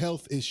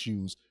health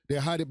issues. They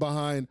hide it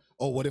behind,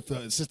 oh, what if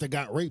a sister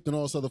got raped and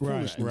all this other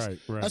foolishness.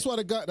 Right. That's why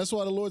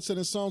the Lord said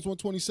in Psalms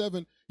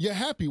 127, you're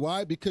happy.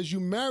 Why? Because you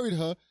married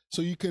her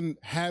so you can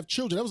have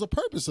children. That was the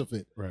purpose of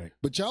it. Right.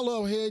 But y'all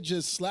out here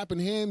just slapping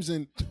hams,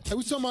 and like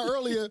we talking about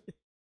earlier,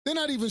 they're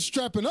not even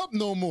strapping up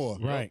no more.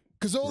 Right.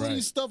 Because all of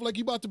these stuff like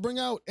you about to bring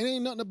out, it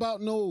ain't nothing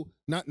about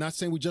not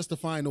saying we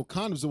justifying no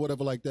condoms or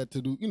whatever like that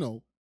to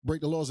do, break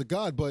the laws of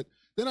God, but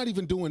they're not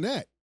even doing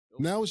that.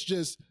 Now it's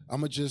just, I'm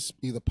going to just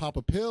either pop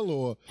a pill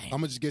or I'm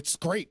going to just get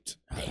scraped.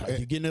 You're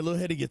getting a little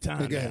ahead of your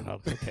time now.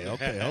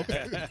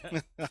 Okay.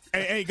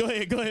 hey, go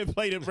ahead and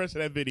play the rest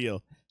of that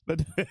video.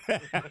 But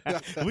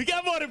we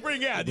got more to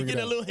bring out. You get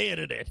a little ahead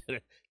of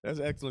that. That's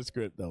an excellent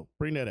script, though.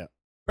 Bring that out.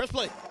 Press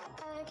play.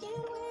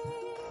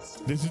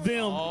 This is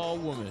them. All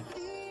woman.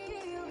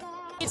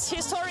 It's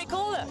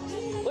historical.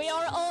 We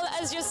are all,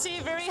 as you see,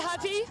 very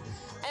happy.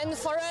 And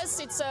for us,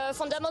 it's a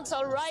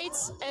fundamental right,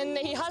 and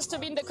it has to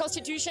be in the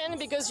Constitution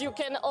because you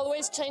can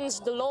always change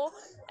the law,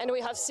 and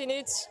we have seen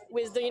it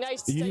with the United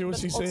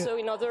States, but also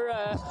in other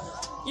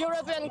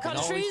European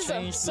countries.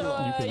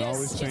 So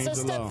yes, it's a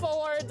step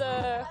forward,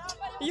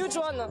 huge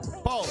one.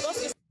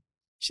 Pause.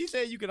 She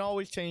said you can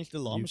always change the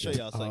law. I'm going to show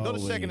y'all something. Go to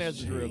 2nd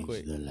Ezra real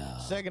quick.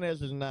 2nd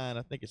Ezra 9,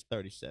 I think it's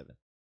 37.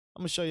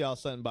 I'm going to show y'all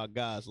something about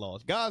God's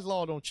laws. God's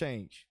law don't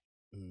change.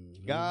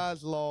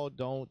 God's law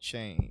don't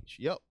change.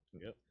 Yep.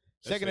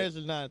 2nd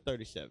Ezra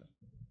 9:37.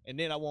 And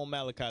then I want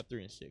Malachi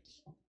 3 and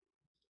 6.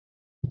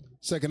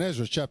 2nd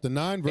Ezra chapter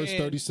 9, verse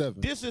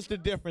 37. This is the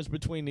difference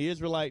between the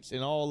Israelites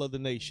and all other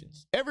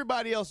nations.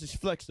 Everybody else is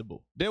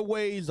flexible. Their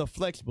ways are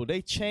flexible.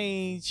 They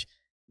change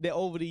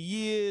over the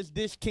years,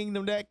 this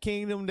kingdom, that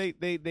kingdom.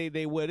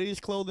 They wear this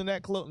clothing,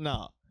 that clothing.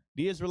 Nah.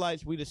 The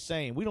Israelites, we the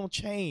same. We don't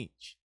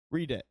change.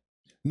 Read that.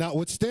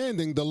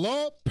 Notwithstanding, the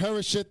law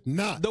perisheth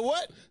not. The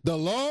what? The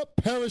law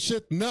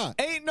perisheth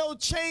not. Ain't no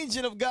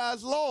changing of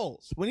God's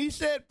laws. When he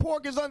said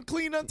pork is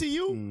unclean unto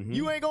you,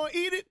 you ain't going to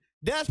eat it.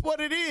 That's what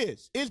it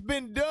is. It's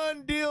been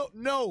done, deal.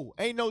 No,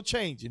 ain't no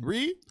changing.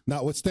 Read.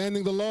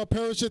 Notwithstanding, the law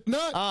perisheth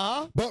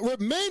not, but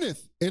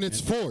remaineth in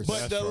its force.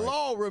 But the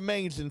law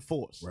remains in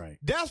force. Right.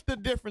 That's the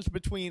difference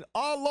between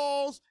our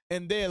laws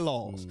and their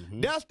laws.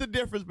 That's the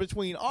difference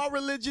between our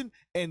religion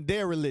and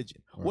their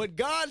religion. Right. What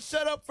God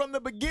set up from the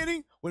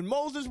beginning, when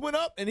Moses went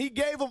up and he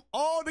gave them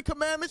all the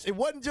commandments, it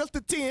wasn't just the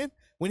 10.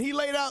 When he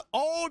laid out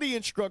all the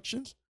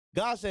instructions,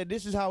 God said,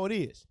 this is how it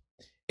is.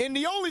 And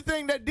the only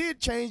thing that did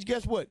change,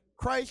 guess what?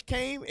 Christ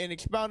came and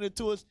expounded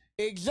to us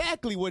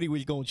exactly what he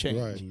was going to change.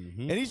 Right.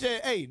 And he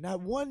said, hey,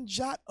 not one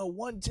jot or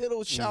one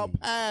tittle shall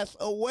pass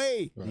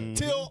away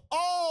till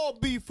all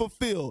be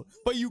fulfilled.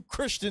 For you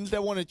Christians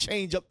that want to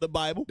change up the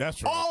Bible,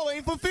 that's right. All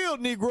ain't fulfilled,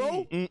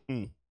 Negro.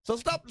 So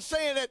stop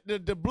saying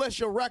that to bless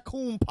your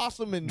raccoon,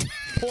 possum, and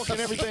pork and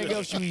everything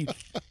else you eat.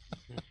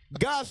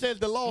 God says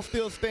the law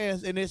still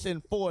stands and it's in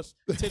force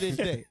to this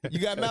day. You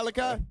got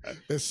Malachi?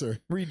 Yes, sir.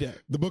 Read that.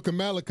 The book of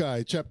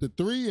Malachi, chapter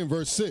 3 and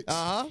verse 6.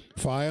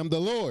 For I am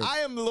the Lord. I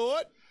am the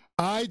Lord.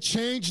 I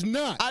change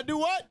not. I do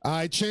what?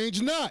 I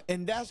change not.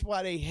 And that's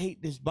why they hate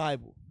this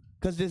Bible,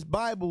 because this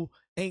Bible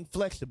ain't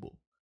flexible.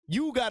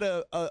 You got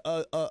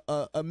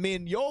to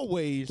amend your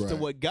ways to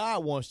what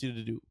God wants you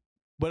to do.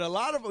 But a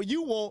lot of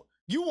you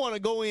want to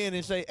go in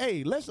and say,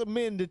 hey, let's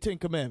amend the 10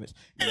 Commandments.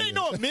 It ain't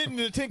no amending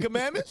the 10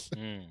 Commandments.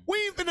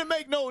 We ain't finna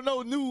make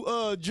no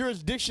new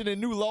jurisdiction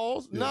and new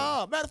laws.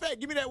 Nah. Matter of fact,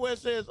 give me that where it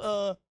says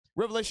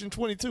Revelation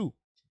 22.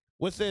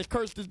 what says,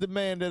 cursed is the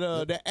man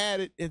that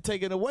added and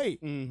taken away.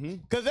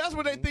 Because that's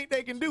what they think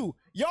they can do.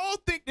 Y'all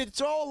think that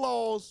your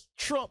laws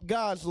trump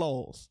God's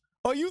laws.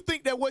 Or you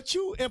think that what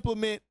you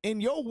implement in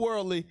your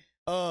worldly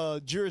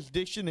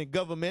jurisdiction and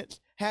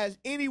governments has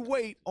any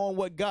weight on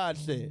what God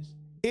says.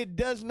 It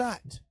does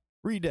not.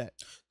 Read that.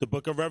 The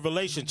book of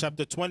Revelation,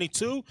 chapter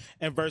 22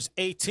 and verse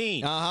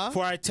 18.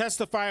 For I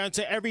testify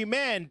unto every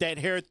man that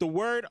heareth the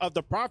word of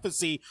the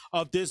prophecy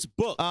of this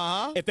book.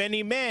 If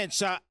any man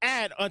shall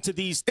add unto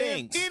these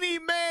things. If any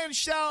man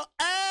shall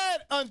add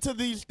unto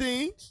these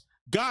things.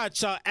 God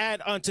shall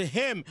add unto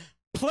him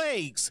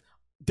plagues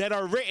that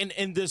are written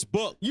in this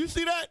book. You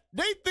see that?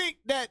 They think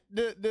that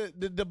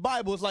the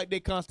Bible is like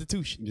their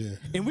constitution. Yeah.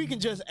 And we can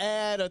just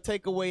add or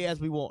take away as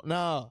we want.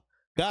 Nah.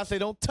 God say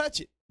don't touch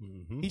it.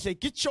 He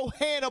said, get your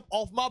hand up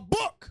off my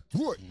book.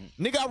 What?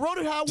 Nigga, I wrote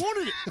it how I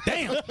wanted it.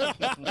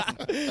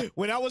 Damn.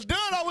 When I was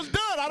done, I was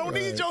done. I don't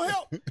need your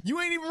help.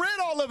 You ain't even read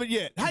all of it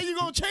yet. How you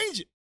going to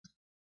change it?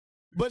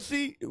 But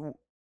see,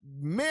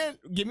 man,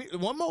 give me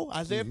one more.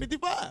 Isaiah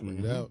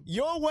 55.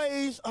 Your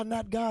ways are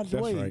not God's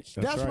ways. Right.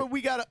 That's right. what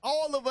we got to,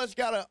 all of us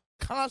got to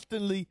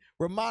constantly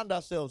remind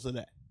ourselves of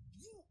that.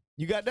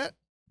 You got that?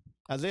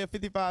 Isaiah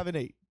 55 and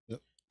 8.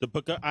 The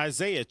book of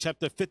Isaiah,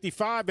 chapter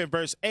 55 and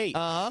verse 8.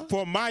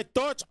 For my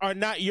thoughts are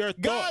not your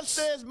thoughts. God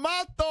says,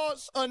 my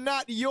thoughts are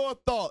not your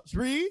thoughts.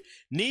 Read.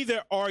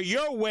 Neither are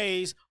your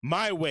ways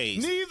my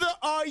ways. Neither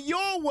are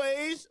your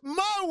ways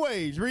my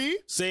ways. Read.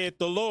 Saith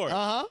the Lord.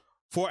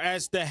 For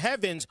as the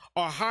heavens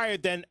are higher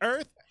than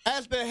earth.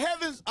 As the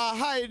heavens are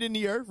higher than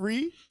the earth.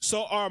 Read.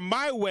 So are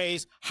my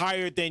ways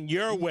higher than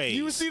your ways.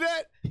 You see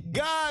that?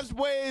 God's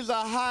ways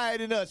are higher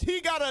than us.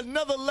 He got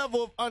another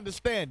level of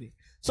understanding.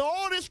 So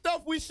all this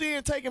stuff we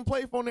seeing taking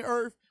place on the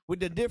earth with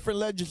the different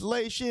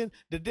legislation,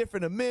 the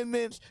different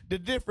amendments, the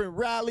different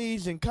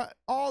rallies, and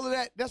all of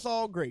that, that's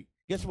all great.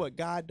 Guess what?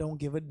 God don't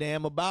give a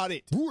damn about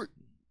it.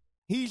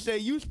 He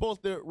said you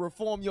supposed to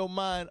reform your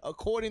mind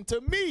according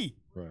to me,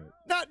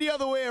 not the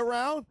other way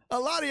around. A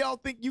lot of y'all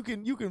think you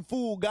can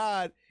fool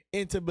God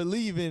into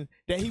believing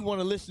that he want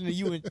to listen to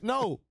you. And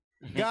no,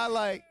 God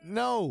like,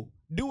 no,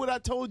 do what I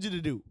told you to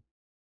do.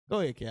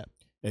 Go ahead, Cap.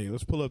 Hey,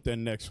 let's pull up that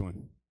next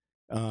one.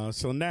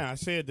 So now I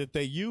said that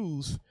they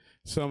use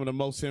some of the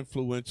most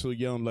influential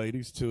young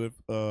ladies to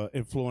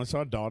influence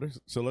our daughters.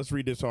 So let's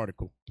read this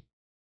article.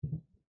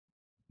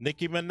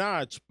 Nicki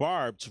Minaj,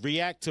 Barb's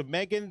react to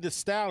Megan Thee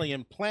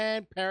Stallion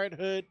Planned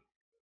Parenthood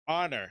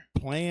honor.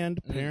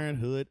 Planned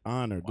Parenthood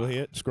honor. Go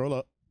ahead, scroll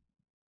up.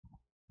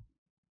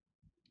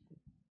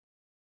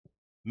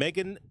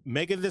 Megan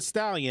Thee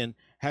Stallion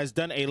has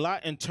done a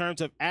lot in terms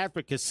of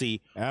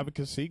advocacy.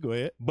 Advocacy, go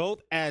ahead.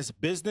 Both as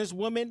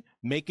businesswoman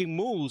making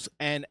moves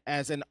and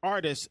as an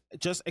artist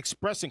just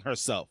expressing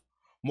herself.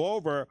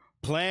 Moreover,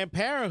 Planned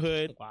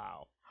Parenthood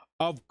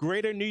of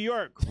Greater New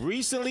York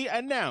recently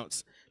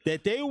announced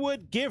that they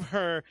would give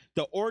her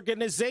the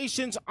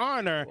organization's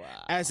honor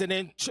as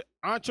an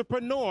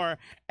entrepreneur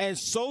and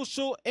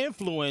social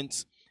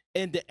influence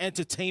in the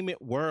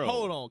entertainment world.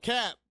 Hold on,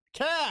 Cap.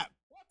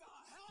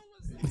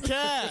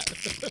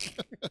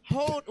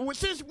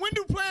 Since when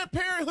do Planned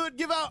Parenthood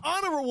give out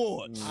honor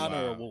awards?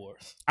 Honor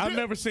awards. I've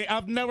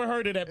never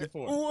heard of that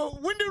before.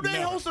 When do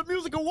they host a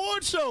music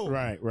award show?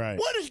 Right.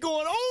 What is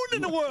going on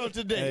in the world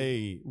today?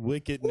 Hey,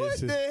 wickedness What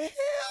is the hell?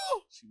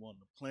 She won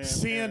the Planned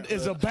sin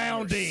is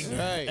abounding.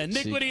 Right.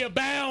 Iniquity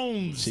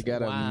abounds. She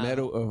got a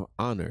medal of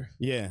honor.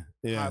 Yeah.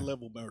 High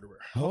level murderer.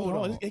 Hold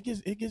on. It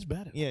gets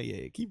better.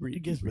 Yeah. Keep reading.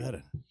 It gets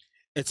better.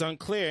 It's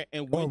unclear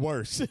in Or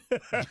worse.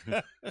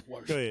 Go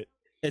ahead.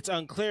 It's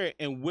unclear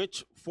in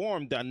which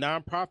form the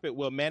nonprofit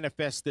will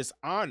manifest this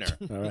honor.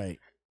 All right.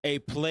 A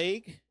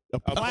plague? A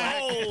plague.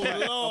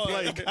 Oh, Lord.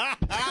 A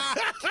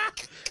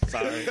plague.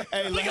 Sorry.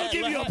 Hey, We're going to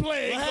give you a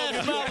plague.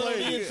 Lahat smile on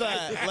the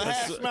inside.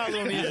 Lahat smile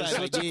on the inside.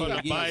 Switching from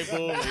the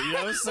Bible. You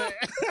know what I'm saying?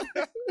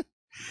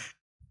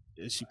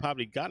 She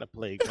probably got a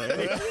plague.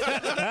 Right?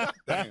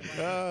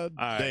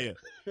 Damn.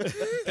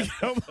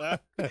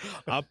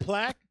 A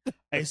plaque,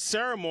 a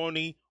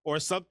ceremony, or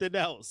something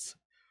else.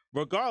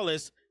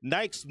 Regardless,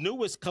 Nike's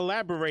newest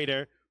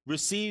collaborator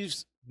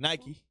receives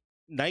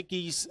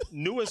Nike's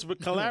newest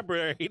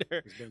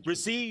collaborator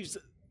receives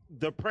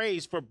the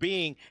praise for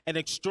being an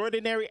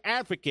extraordinary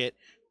advocate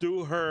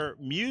through her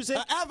music.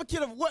 An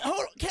advocate of what? Hold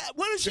on, Cat,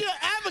 what is she an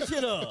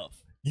advocate of?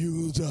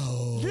 You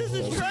know. This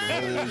is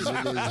crazy. Holes in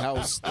his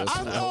house. That's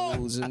some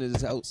holes in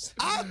his house.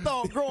 I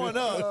thought growing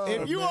up,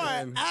 if you are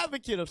an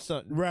advocate of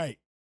something, Right.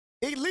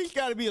 it at least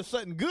got to be of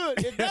something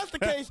good. If that's the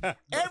case,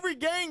 every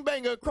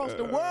gangbanger across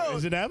the world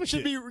is an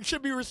advocate.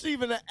 should be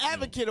receiving an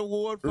advocate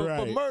award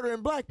for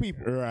murdering black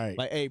people. Right.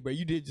 Like, hey, bro,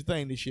 you did your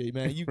thing this year,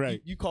 man.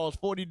 You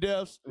caused 40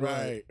 deaths.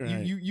 Right.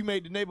 You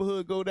made the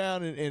neighborhood go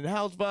down in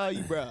house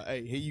value, bro.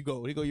 Hey, here you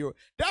go. Here go your.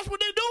 That's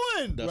what they're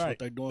doing. That's what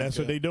they're doing. That's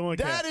what they're doing.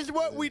 That is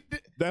what we.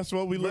 That's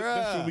what we look.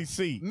 That's what Bruh. we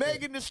see.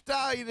 Megan Thee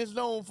Stallion is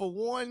known for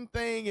one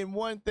thing and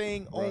one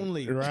thing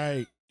only.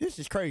 Right. This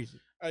is crazy.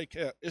 Hey,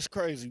 Cap, it's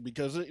crazy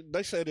because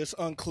they said it's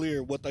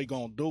unclear what they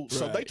gonna do.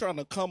 So they trying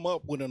to come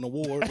up with an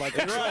award like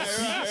a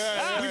trophy.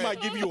 We might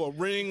give you a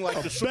ring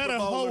like the Super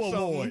Bowl or something.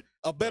 Award.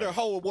 A better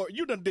hoe award.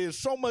 You done did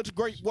so much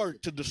great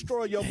work to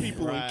destroy your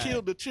people and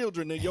kill the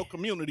children in your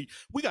community.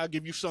 We gotta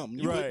give you something.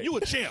 You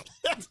a champ.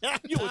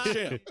 You a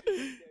champ.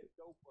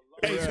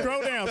 Hey,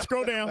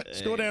 scroll down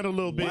a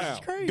little bit. Wow.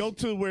 Go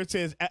to where it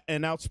says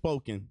an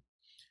outspoken.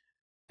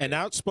 An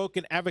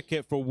outspoken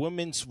advocate for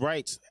women's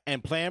rights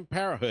and Planned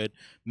Parenthood,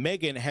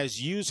 Megan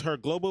has used her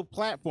global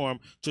platform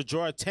to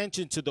draw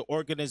attention to the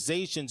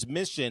organization's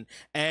mission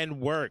and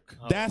work.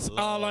 That's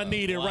all I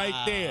needed right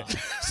there.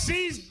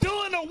 She's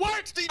doing the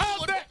work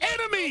of the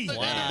enemy.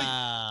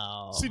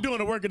 Wow. She's doing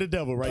the work of the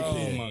devil right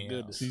there. Oh, my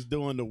goodness. She's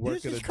doing the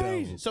work of the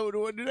devil. So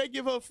do they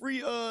give her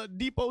free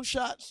depot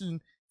shots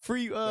and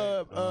free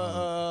birth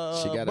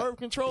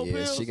control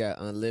pills? She got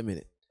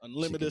unlimited.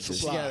 Unlimited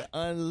supply. She got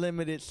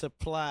unlimited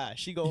supply.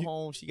 She go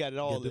home. She got it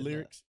all. The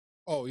lyrics.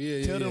 Oh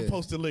yeah. Tell them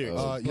post the lyrics.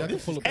 Y'all can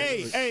pull up.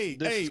 Hey.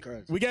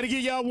 We got to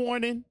give y'all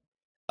warning.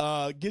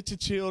 Get your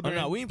children.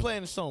 Oh, no, we ain't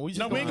playing the song. We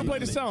ain't gonna play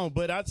the song,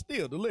 but I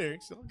still the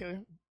lyrics. Okay.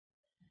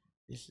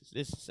 This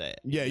is sad.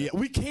 Yeah.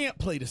 We can't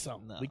play the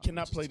song. No, we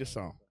cannot play the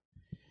song.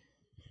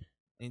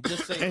 And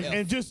just say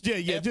and just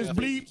just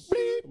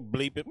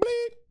bleep it.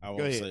 I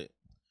won't say it.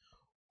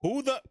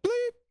 Who the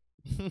bleep?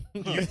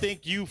 You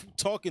think you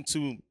talking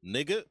to,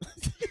 nigga?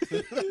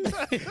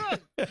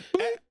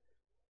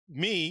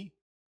 Me?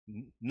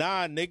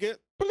 Nah, nigga.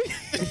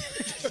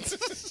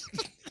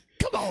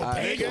 Come on,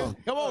 nigga.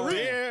 Come on, read.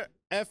 Dear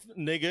F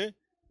nigga.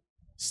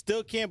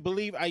 Still can't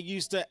believe I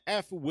used to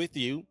F with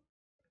you.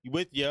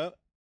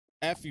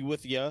 F you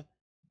with ya.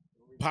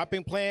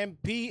 Popping Plan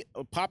B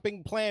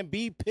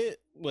pit.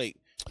 Wait.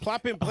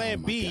 Plopping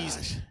Plan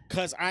B's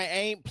because I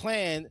ain't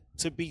planned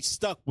to be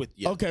stuck with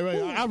you. Okay,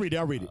 right. I'll read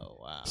it. Oh,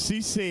 wow.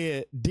 She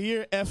said,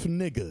 "Dear F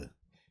nigga,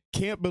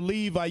 can't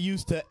believe I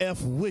used to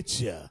F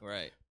with ya.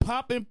 Right.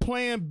 Popping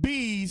Plan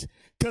B's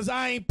because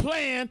I ain't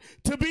planned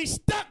to be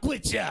stuck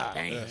with ya."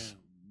 Damn.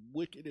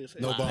 Wicked as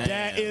hell.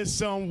 That is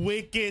some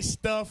wicked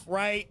stuff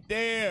right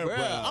there, bro.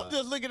 I'm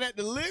just looking at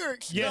the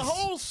lyrics. Yes. The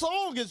whole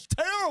song is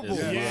terrible.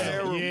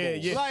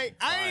 Yeah. Like,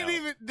 I ain't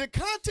even, the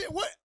content,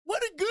 what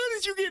the good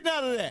is you getting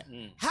out of that?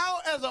 How,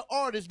 as an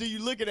artist, do you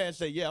look at that and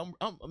say, "Yeah,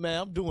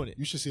 I'm doing it"?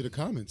 You should see the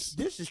comments.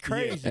 This is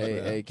crazy.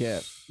 Hey,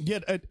 Cap. Yeah,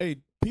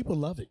 people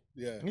love it.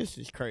 Yeah, this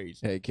is crazy.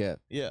 Hey, Cap.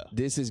 Yeah,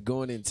 this is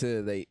going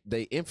into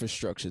they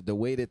infrastructure, the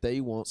way that they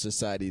want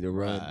society to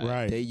run.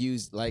 Right. They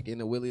use, like in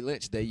the Willie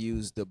Lynch, they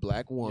use the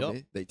black woman.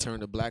 Yep. They turn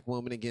the black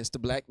woman against the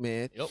black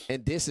man. Yep.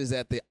 And this is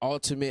at the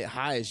ultimate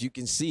highest. You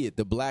can see it.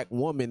 The black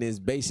woman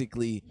is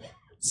basically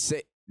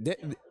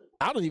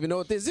I don't even know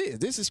what this is.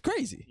 This is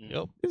crazy.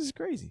 Yep. This is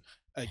crazy.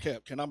 Hey,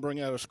 Cap, can I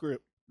bring out a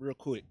script real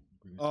quick?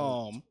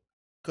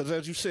 Because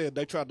as you said,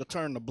 they tried to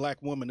turn the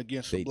black woman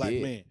against the black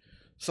man.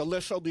 So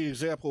let's show the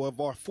example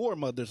of our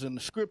foremothers in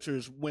the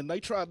scriptures. When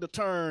they tried to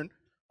turn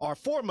our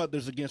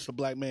foremothers against the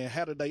black man,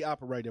 how did they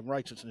operate in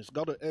righteousness?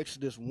 Go to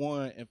Exodus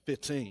 1 and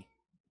 15.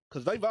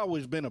 Because they've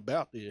always been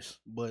about this,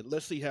 but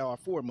let's see how our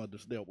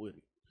foremothers dealt with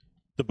it.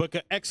 The book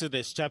of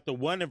Exodus, chapter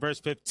 1 and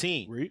verse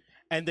 15. Read.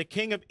 And the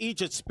king of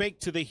Egypt spake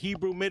to the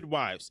Hebrew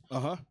midwives,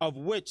 of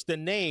which the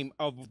name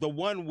of the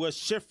one was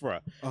Shiphrah,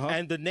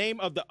 and the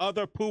name of the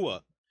other Puah.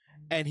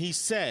 And he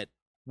said,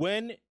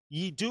 when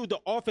ye do the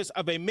office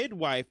of a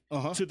midwife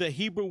to the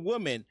Hebrew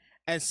woman,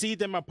 and see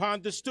them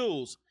upon the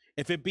stools,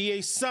 if it be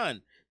a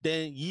son,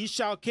 then ye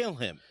shall kill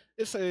him.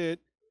 It said,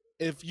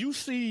 if you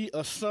see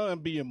a son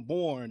being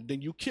born,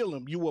 then you kill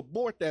him. You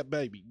abort that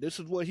baby. This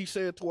is what he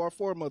said to our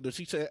foremothers.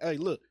 He said, hey,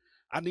 look,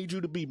 I need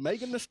you to be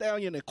Megan Thee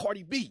Stallion and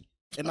Cardi B,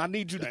 and I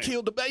need you to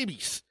kill the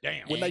babies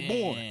when they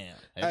born.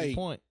 Hey,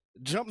 point.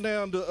 Jump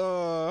down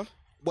to,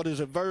 what is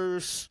it,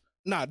 verse?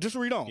 Nah, just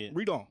read on.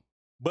 Read on.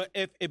 But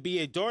if it be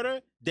a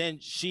daughter, then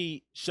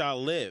she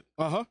shall live.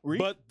 Read.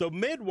 But the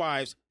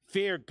midwives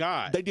fear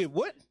God. They did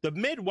what? The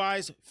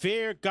midwives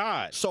fear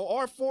God. So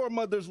our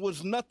foremothers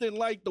was nothing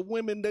like the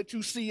women that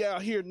you see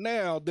out here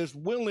now that's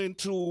willing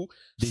to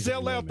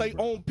sell out their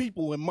own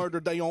people and murder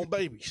their own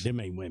babies.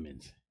 Them ain't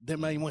women's.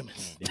 Them ain't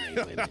women's.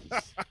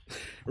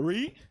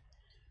 Read.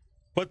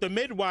 But the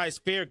midwives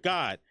fear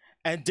God,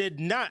 and did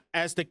not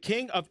as the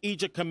king of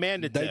Egypt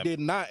commanded them. They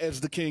did not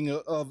as the king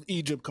of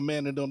Egypt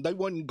commanded them. They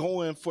wasn't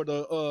going for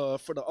the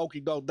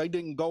okie doke. They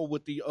didn't go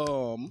with the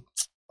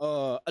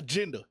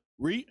agenda.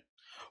 Read.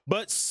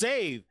 But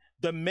save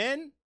the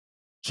men,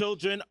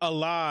 children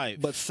alive.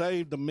 But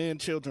save the men,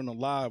 children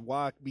alive.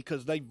 Why?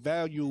 Because they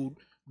valued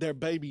their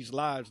babies'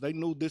 lives. They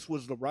knew this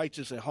was the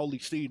righteous and holy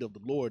seed of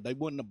the Lord. They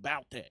wasn't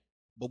about that.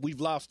 But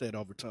we've lost that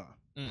over time.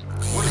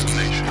 What is a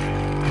nation?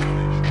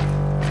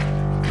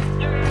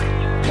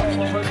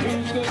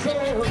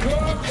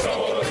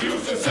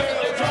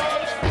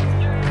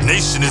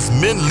 Nation is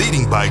men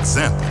leading by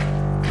example.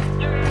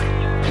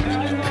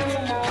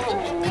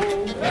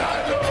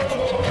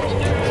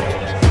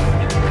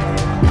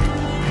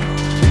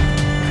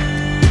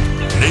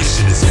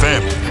 Nation is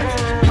family.